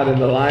God in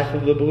the life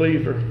of the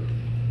believer,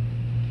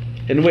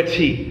 in which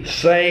He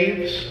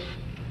saves,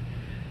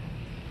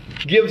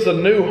 gives a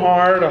new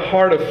heart, a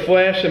heart of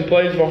flesh in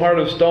place of a heart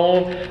of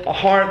stone, a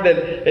heart that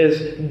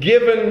is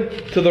given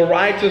to the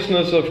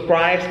righteousness of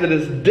Christ, that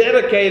is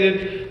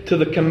dedicated to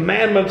the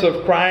commandments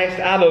of Christ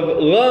out of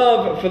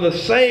love for the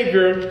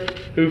Savior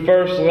who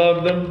first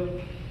loved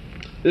them.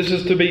 This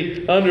is to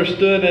be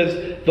understood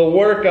as the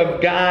work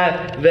of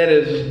God that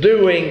is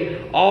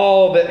doing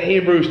all that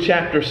Hebrews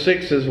chapter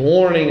 6 is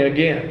warning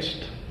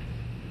against.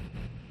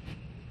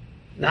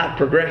 Not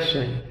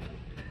progressing,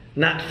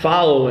 not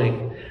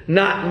following,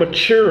 not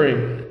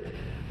maturing.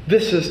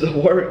 This is the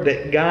work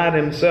that God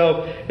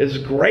Himself is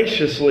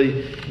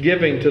graciously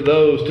giving to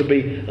those to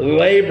be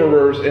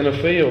laborers in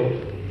a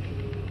field.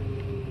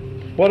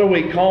 What are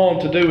we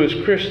called to do as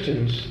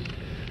Christians?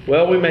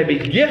 Well, we may be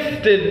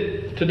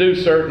gifted to do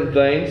certain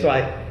things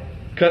like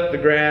cut the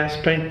grass,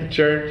 paint the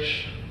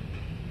church,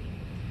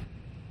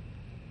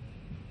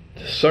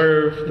 to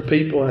serve the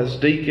people as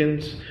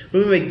deacons.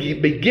 We may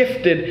be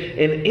gifted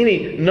in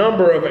any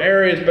number of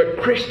areas,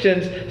 but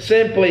Christians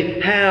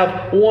simply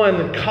have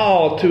one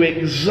call: to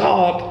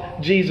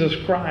exalt Jesus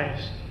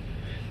Christ,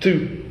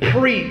 to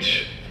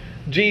preach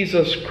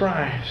Jesus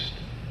Christ.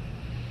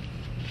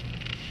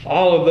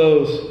 All of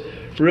those,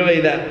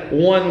 really, that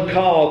one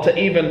call to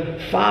even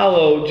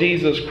follow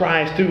Jesus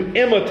Christ, to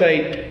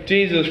imitate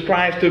Jesus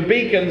Christ, to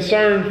be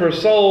concerned for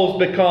souls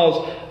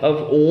because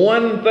of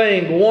one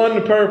thing,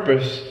 one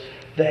purpose: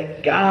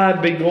 that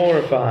God be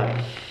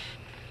glorified.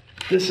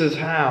 This is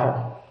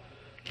how.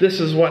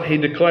 This is what he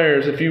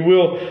declares. If you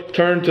will,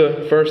 turn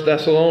to 1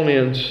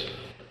 Thessalonians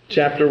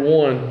chapter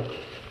 1.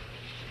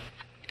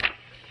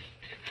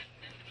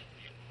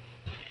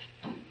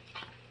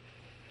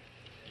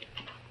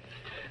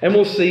 And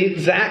we'll see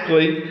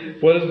exactly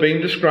what is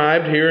being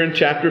described here in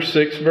chapter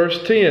 6,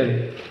 verse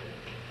 10.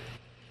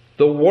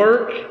 The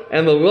work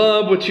and the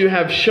love which you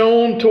have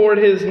shown toward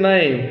His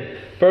name.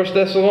 1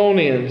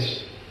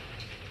 Thessalonians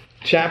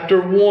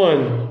chapter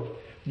 1,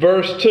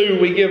 verse 2.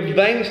 We give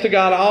thanks to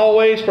God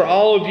always for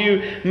all of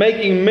you,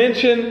 making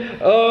mention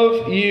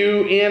of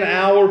you in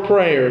our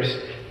prayers,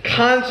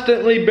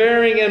 constantly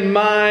bearing in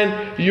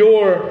mind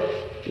your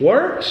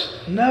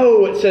works?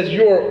 No, it says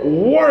your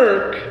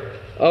work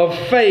of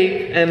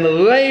faith and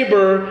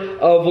labor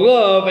of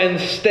love and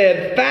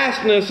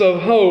steadfastness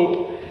of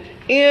hope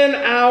in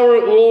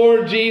our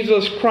Lord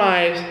Jesus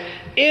Christ,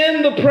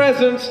 in the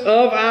presence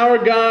of our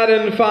God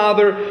and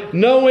Father,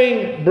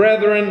 knowing,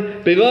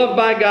 brethren, beloved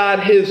by God,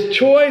 His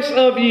choice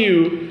of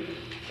you,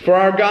 for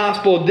our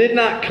gospel did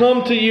not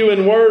come to you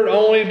in word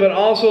only, but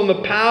also in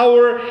the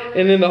power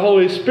and in the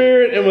Holy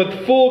Spirit and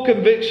with full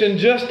conviction,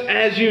 just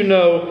as you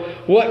know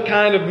what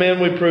kind of men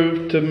we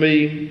proved to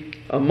be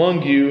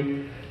among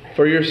you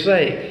for your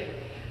sake.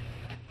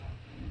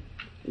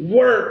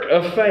 Work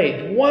of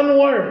faith. One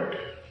work.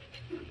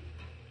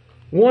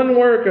 One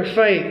work of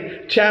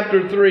faith.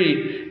 Chapter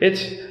 3.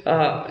 It's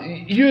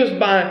used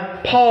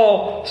by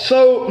Paul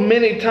so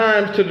many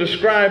times to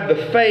describe the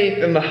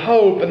faith and the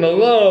hope and the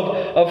love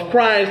of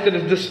Christ that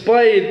is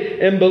displayed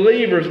in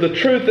believers. The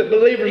truth that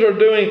believers are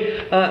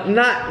doing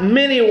not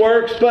many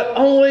works, but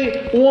only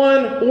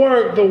one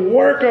work. The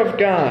work of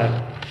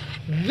God.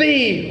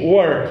 The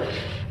work.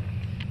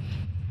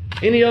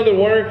 Any other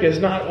work is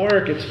not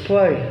work, it's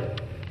play.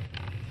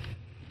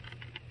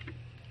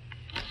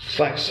 It's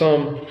like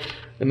some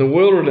in the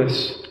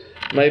wilderness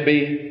may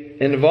be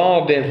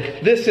involved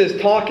in. This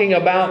is talking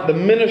about the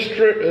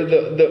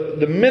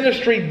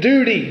ministry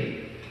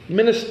duty,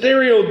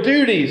 ministerial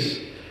duties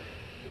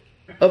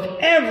of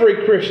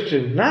every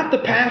Christian. Not the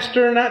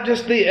pastor, not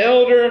just the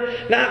elder,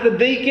 not the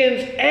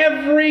deacons.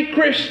 Every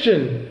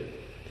Christian.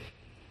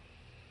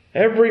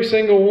 Every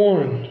single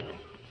one.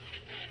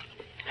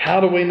 How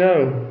do we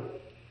know?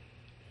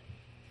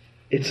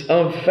 It's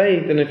of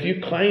faith, and if you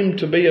claim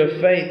to be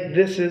of faith,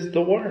 this is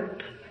the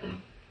work.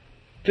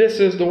 This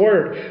is the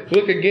work.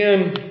 Look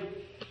again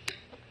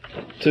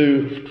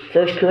to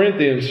 1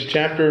 Corinthians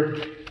chapter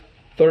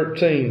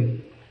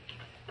 13.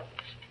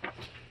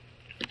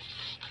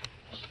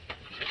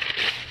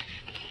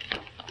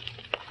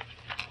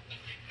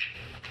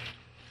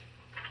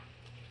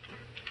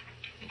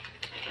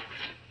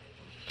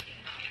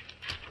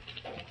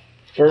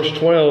 Verse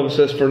 12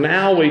 says, "For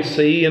now we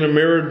see in a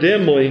mirror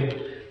dimly,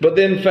 but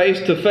then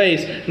face to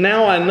face.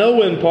 Now I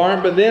know in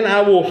part, but then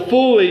I will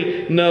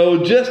fully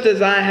know, just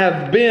as I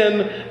have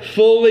been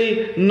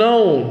fully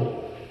known."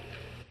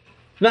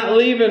 Not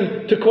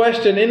leaving to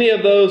question any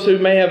of those who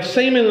may have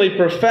seemingly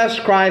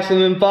professed Christ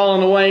and then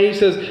fallen away. He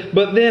says,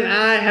 "But then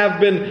I have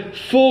been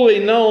fully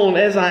known,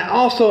 as I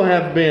also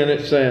have been,"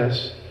 it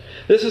says.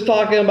 This is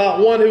talking about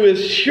one who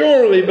is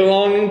surely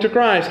belonging to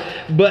Christ.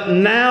 But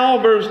now,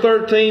 verse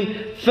 13,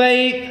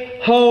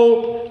 faith,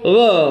 hope,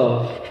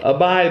 love.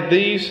 Abide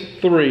these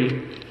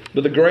three.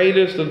 But the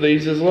greatest of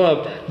these is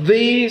love.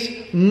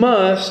 These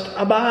must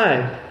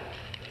abide.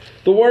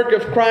 The work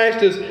of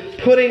Christ is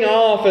putting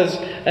off as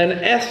an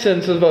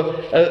essence of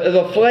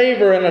a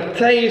flavor and a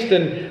taste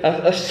and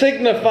a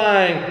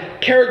signifying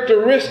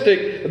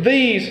characteristic.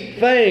 These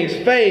things,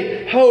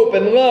 faith, hope,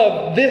 and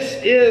love. This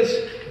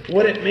is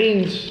what it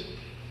means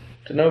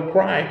to know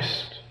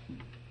Christ.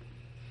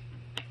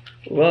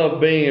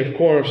 Love being, of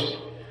course,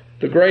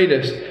 the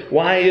greatest.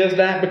 Why is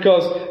that?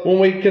 Because when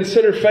we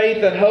consider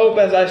faith and hope,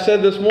 as I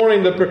said this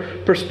morning, the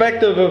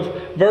perspective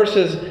of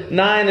verses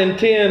 9 and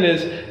 10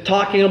 is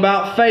talking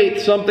about faith,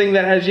 something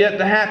that has yet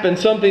to happen,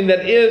 something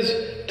that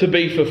is to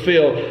be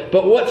fulfilled.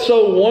 But what's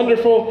so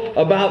wonderful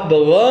about the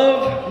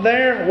love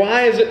there?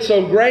 Why is it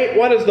so great?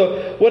 What is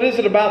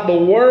it about the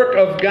work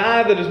of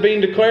God that is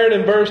being declared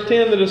in verse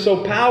 10 that is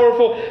so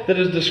powerful, that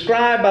is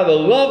described by the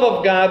love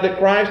of God that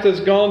Christ has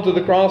gone to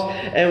the cross?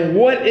 And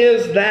what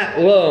is that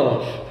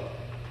love?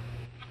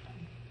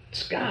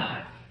 It's God.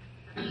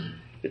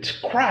 It's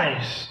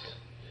Christ.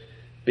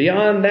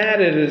 Beyond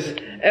that, it is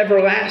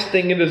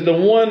everlasting. It is the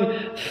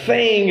one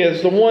thing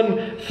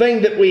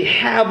that we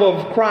have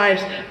of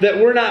Christ that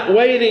we're not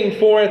waiting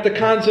for at the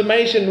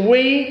consummation.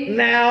 We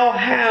now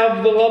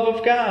have the love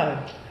of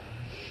God.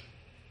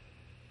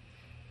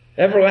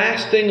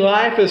 Everlasting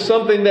life is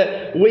something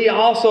that we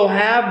also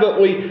have,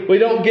 but we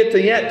don't get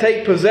to yet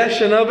take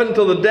possession of it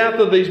until the death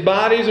of these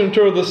bodies,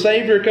 until the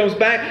Savior comes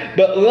back.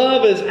 But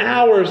love is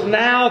ours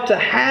now to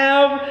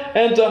have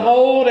and to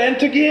hold and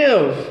to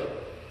give.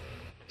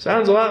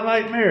 Sounds a lot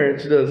like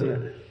marriage, doesn't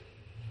it?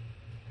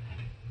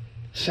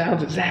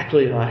 Sounds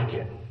exactly like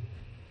it.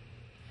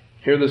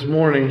 Here this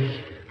morning,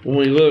 when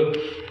we look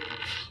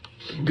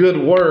at good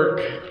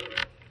work,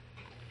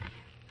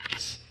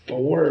 it's the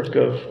work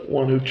of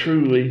one who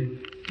truly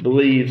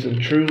believes and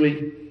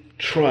truly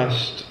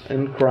trusts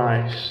in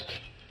Christ.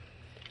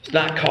 It's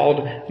not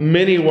called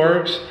many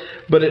works,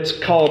 but it's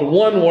called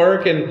one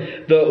work.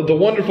 And the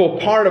wonderful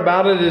part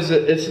about it is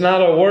that it's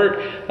not a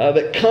work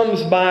that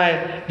comes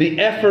by the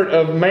effort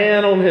of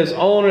man on his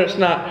own. It's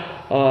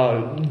not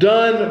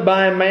done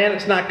by man.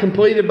 It's not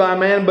completed by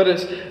man, but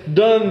it's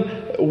done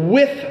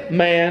with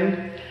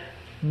man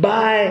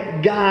by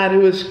God,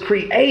 who has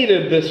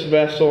created this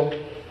vessel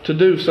to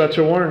do such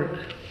a work.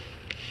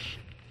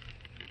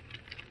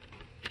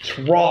 It's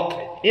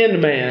wrought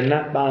in man,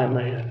 not by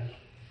man.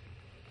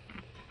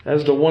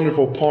 That's the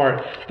wonderful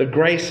part. The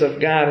grace of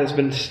God has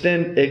been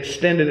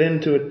extended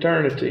into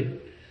eternity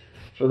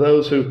for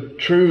those who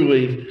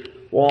truly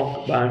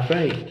walk by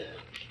faith,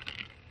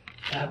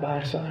 not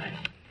by sight.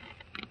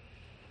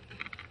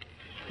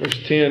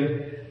 Verse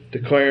 10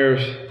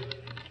 declares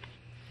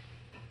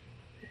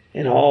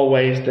in all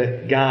ways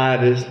that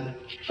God is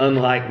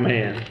unlike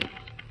man.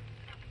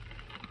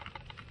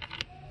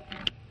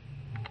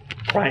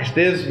 Christ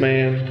is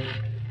man,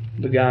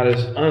 but God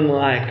is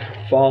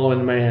unlike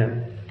fallen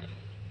man.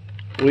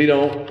 We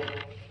don't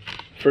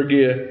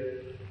forget,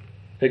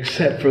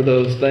 except for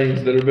those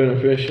things that are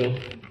beneficial.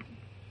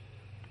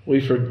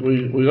 We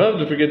love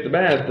to forget the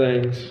bad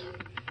things.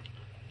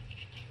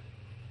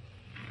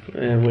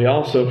 And we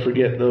also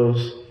forget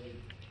those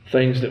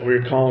things that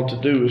we're called to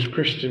do as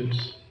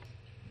Christians.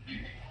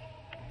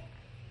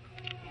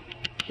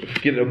 We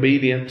forget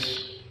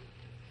obedience.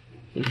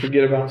 We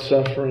forget about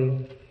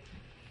suffering.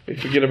 We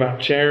forget about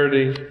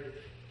charity. We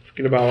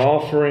forget about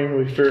offering.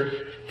 We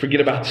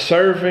forget about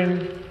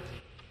serving.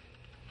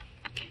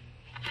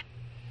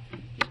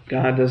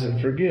 God doesn't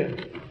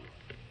forget.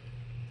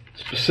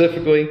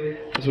 Specifically,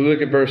 as we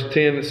look at verse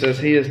 10, it says,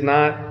 He is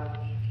not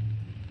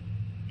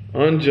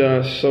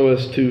unjust so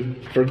as to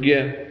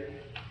forget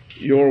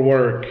your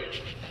work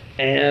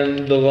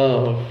and the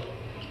love.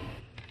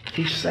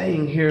 He's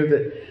saying here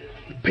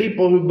that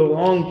people who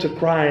belong to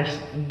Christ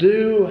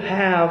do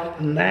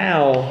have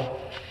now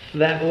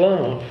that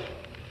love.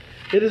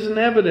 It is an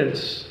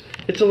evidence.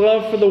 It's a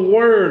love for the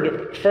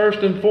Word, first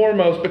and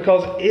foremost,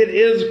 because it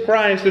is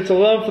Christ. It's a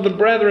love for the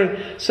brethren.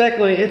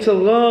 Secondly, it's a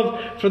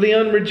love for the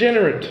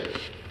unregenerate.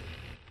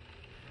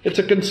 It's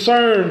a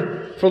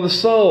concern for the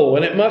soul.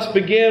 And it must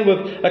begin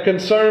with a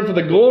concern for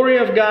the glory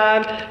of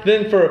God,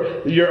 then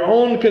for your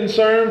own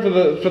concern,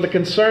 for the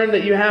concern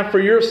that you have for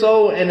your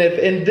soul. And if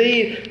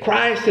indeed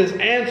Christ has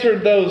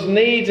answered those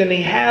needs and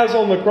He has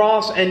on the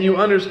cross and you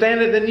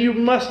understand it, then you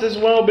must as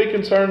well be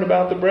concerned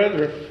about the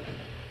brethren.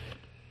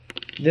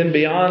 Then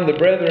beyond the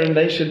brethren,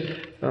 they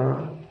should,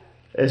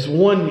 as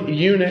one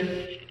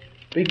unit,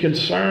 be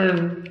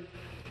concerned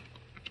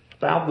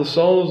about the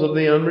souls of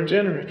the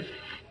unregenerate.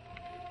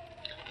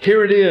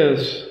 Here it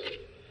is.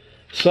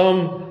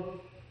 Some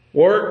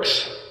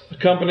works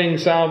accompanying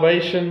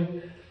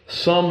salvation,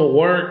 some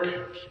work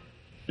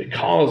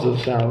because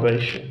of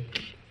salvation.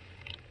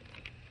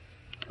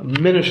 A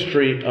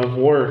ministry of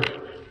work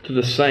to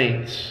the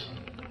saints.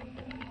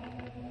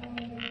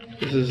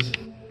 This is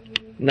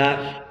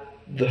not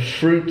the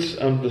fruits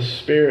of the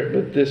Spirit,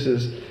 but this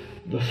is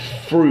the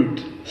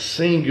fruit,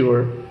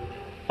 singular,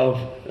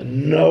 of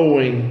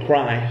knowing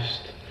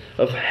Christ,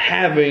 of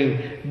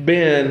having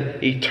been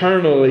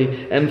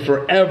eternally and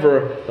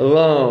forever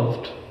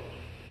loved.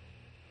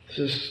 This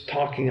is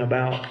talking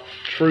about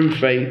true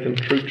faith and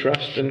true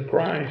trust in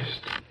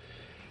Christ.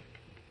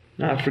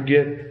 Not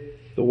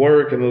forget the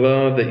work and the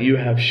love that you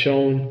have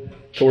shown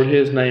toward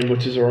His name,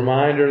 which is a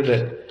reminder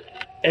that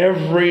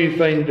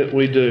everything that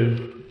we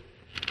do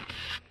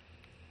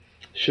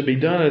should be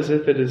done as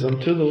if it is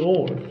unto the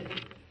Lord,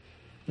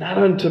 not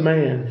unto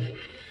man,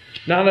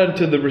 not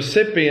unto the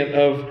recipient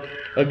of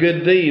a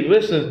good deed.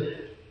 Listen,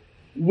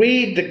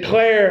 we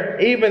declare,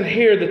 even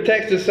here the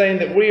text is saying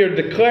that we are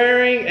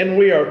declaring and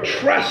we are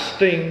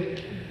trusting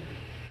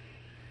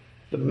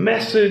the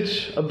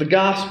message of the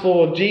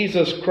gospel of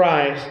Jesus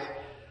Christ,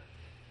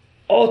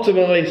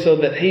 ultimately so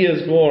that He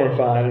is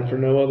glorified and for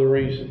no other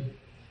reason.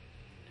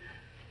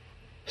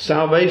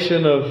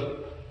 Salvation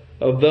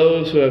of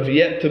those who have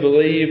yet to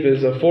believe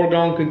is a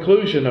foregone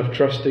conclusion of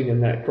trusting in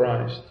that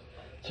Christ.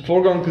 It's a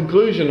foregone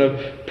conclusion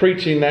of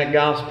preaching that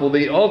gospel.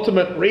 The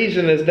ultimate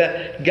reason is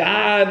that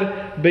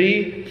God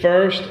be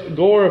first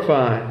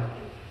glorified.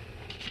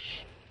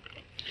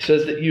 He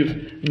says that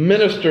you've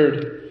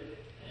ministered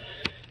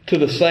to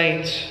the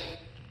saints.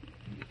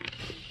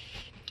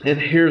 And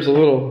here's a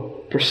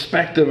little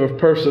perspective of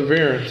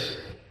perseverance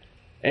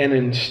and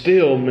in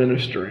still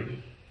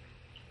ministering.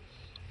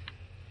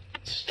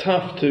 It's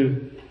tough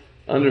to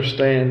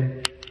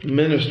understand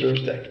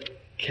ministers that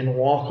can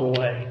walk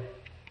away.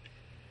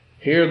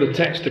 Here the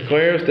text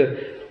declares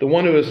that the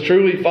one who is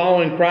truly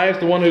following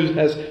Christ, the one who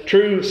has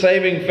true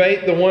saving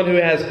faith, the one who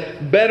has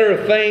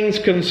better things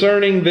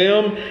concerning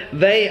them,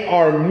 they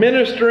are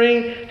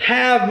ministering,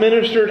 have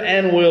ministered,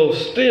 and will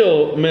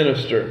still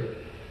minister.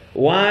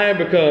 Why?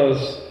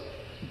 Because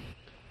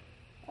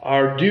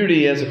our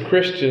duty as a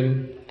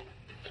Christian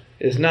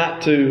is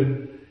not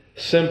to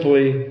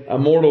simply a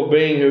mortal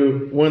being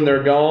who, when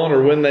they're gone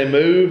or when they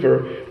move or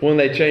when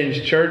they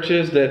change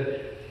churches, that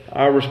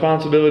our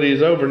responsibility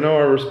is over. No,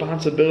 our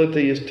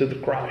responsibility is to the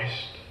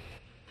Christ.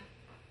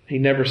 He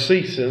never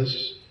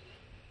ceases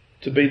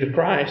to be the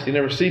Christ. He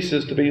never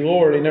ceases to be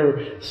Lord. He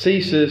never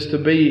ceases to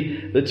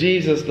be the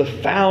Jesus, the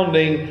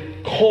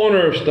founding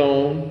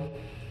cornerstone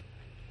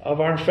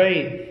of our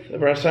faith,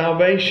 of our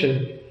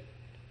salvation.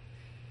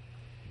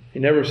 He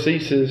never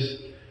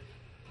ceases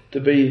to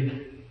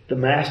be the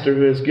master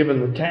who has given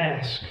the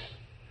task.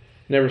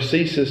 He never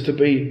ceases to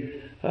be,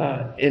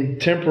 in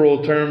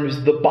temporal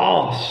terms, the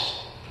boss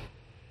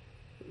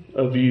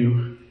of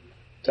you.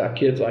 That's how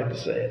kids like to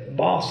say it.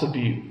 Boss of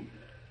you.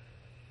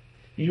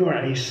 You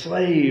are a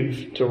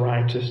slave to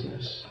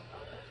righteousness.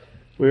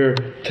 We're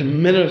to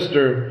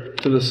minister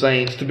to the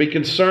saints, to be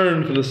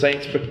concerned for the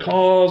saints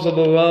because of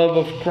the love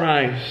of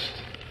Christ.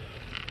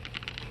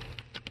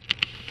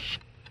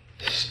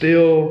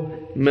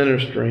 Still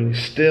ministering,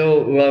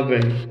 still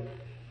loving.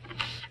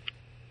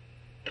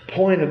 The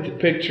point of the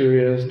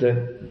picture is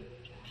that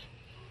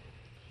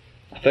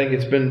I think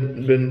it's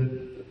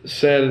been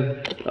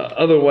said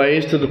other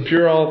ways. To the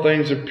pure all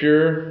things are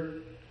pure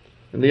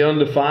and the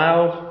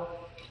undefiled.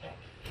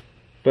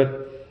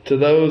 But to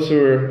those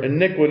who are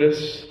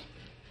iniquitous,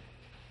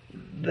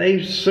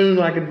 they soon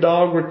like a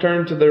dog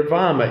return to their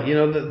vomit. You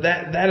know,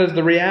 that is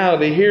the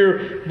reality.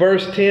 Here,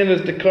 verse 10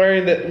 is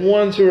declaring that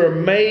ones who are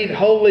made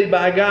holy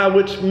by God,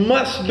 which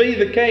must be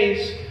the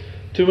case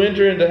to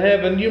enter into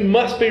heaven, you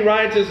must be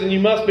righteous and you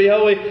must be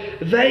holy,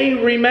 they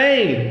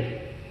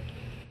remain.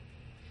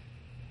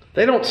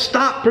 They don't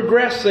stop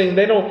progressing.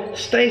 They don't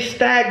stay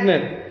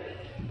stagnant.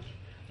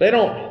 They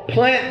don't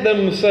plant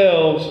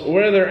themselves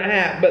where they're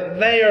at, but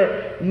they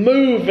are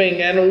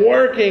moving and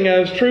working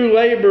as true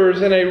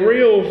laborers in a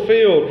real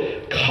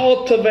field,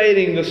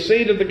 cultivating the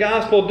seed of the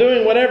gospel,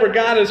 doing whatever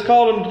God has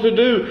called them to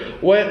do,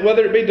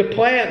 whether it be to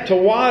plant, to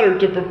water,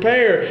 to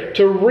prepare,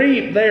 to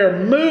reap. They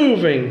are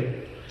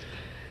moving,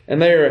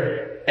 and they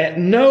are at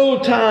no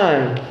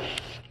time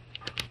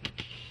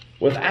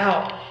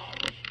without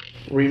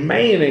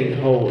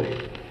remaining holy.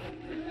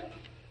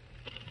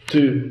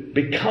 To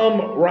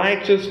become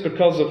righteous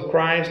because of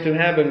Christ, to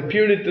have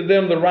imputed to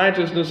them the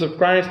righteousness of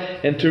Christ,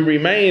 and to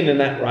remain in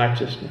that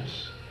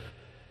righteousness.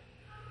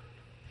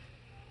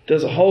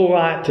 Does a whole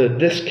lot to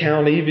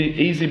discount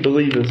easy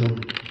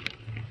believism.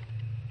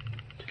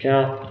 To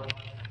count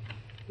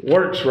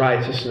works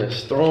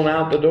righteousness thrown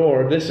out the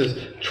door. This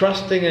is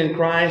trusting in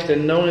Christ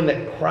and knowing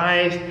that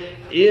Christ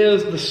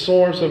is the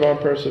source of our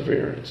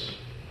perseverance.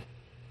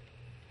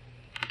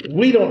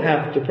 We don't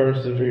have to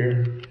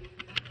persevere.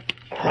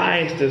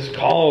 Christ is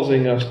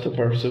causing us to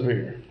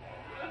persevere.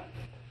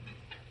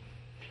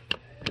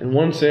 In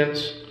one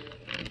sense,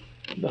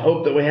 the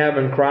hope that we have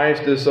in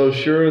Christ is so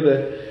sure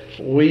that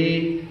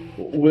we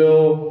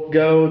will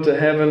go to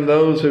heaven.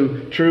 Those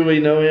who truly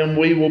know Him,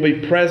 we will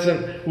be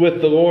present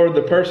with the Lord.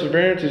 The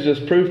perseverance is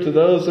just proof to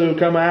those who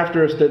come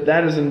after us that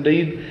that is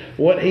indeed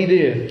what He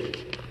did.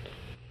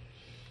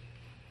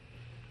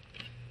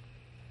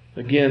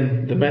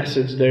 Again, the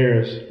message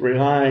there is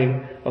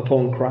relying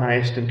upon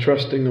Christ and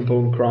trusting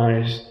upon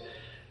Christ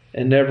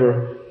and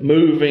never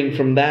moving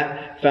from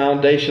that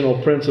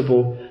foundational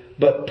principle,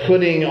 but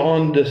putting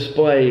on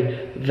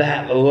display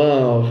that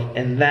love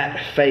and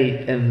that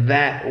faith and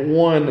that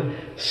one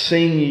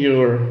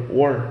singular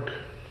work.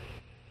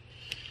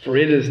 For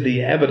it is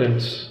the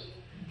evidence,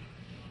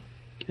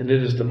 and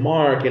it is the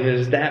mark, and it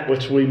is that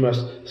which we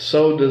must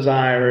so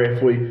desire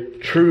if we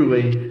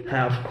truly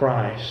have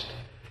Christ.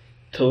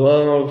 To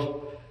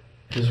love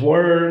His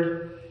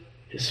Word,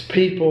 His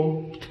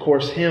people, of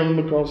course Him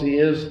because He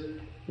is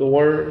the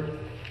Word.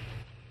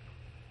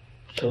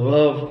 To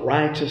love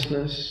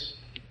righteousness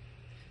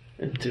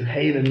and to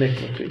hate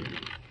iniquity.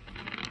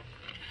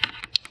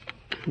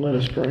 Let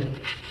us pray.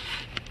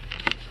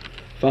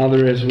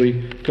 Father, as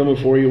we come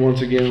before You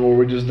once again, Lord,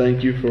 we just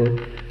thank You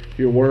for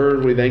Your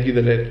Word. We thank You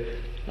that it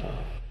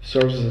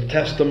serves as a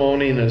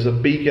testimony and as a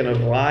beacon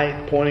of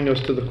light pointing us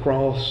to the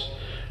cross.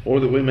 Or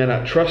that we may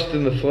not trust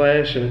in the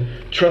flesh and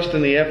trust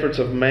in the efforts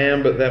of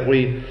man, but that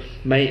we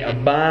may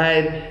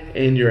abide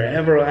in Your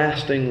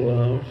everlasting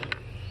love.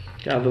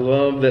 God, the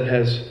love that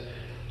has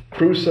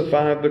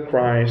crucified the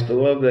Christ, the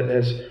love that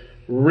has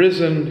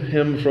risen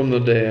Him from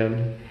the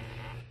dead,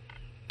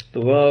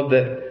 the love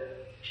that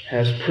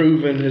has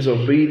proven His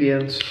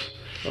obedience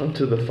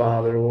unto the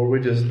Father. Lord,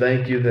 we just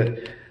thank You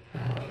that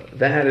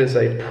that is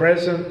a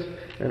present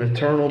and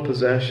eternal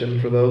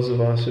possession for those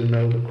of us who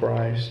know the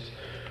Christ.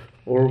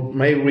 Or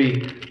may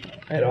we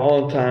at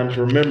all times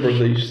remember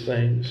these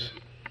things.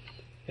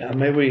 God,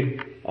 may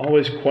we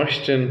always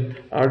question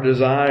our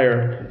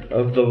desire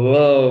of the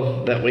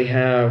love that we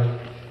have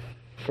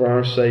for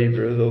our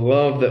Savior, the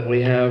love that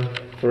we have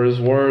for His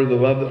Word, the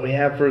love that we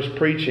have for His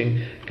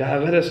preaching.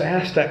 God, let us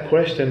ask that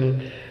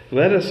question.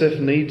 Let us, if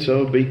need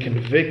so, be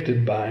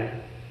convicted by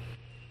it.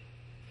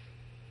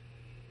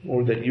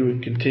 Or that You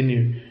would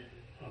continue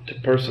to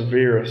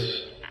persevere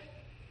us.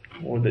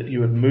 Or that You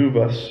would move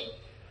us,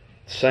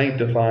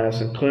 sanctify us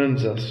and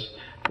cleanse us,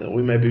 that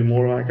we may be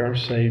more like our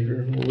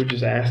Savior. Lord, we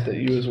just ask that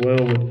You as well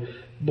would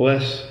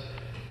bless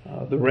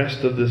the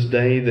rest of this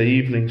day, the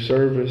evening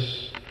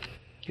service,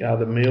 God,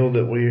 the meal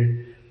that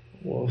we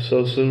will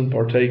so soon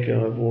partake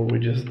of. Lord, we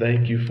just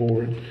thank You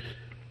for it.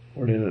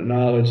 Lord, and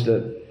acknowledge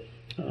that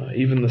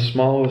even the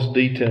smallest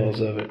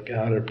details of it,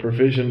 God, are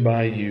provisioned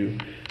by You.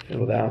 And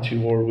without You,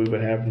 Lord, we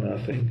would have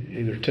nothing,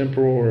 either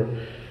temporal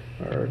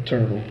or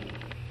eternal.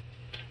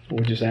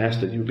 We just ask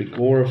that You would be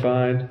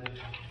glorified,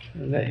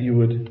 and that You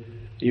would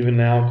even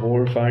now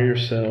glorify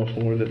Yourself,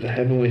 Lord, that the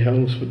heavenly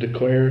hosts would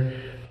declare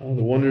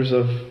the wonders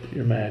of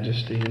Your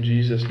majesty. In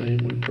Jesus' name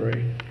we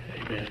pray.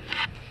 Amen.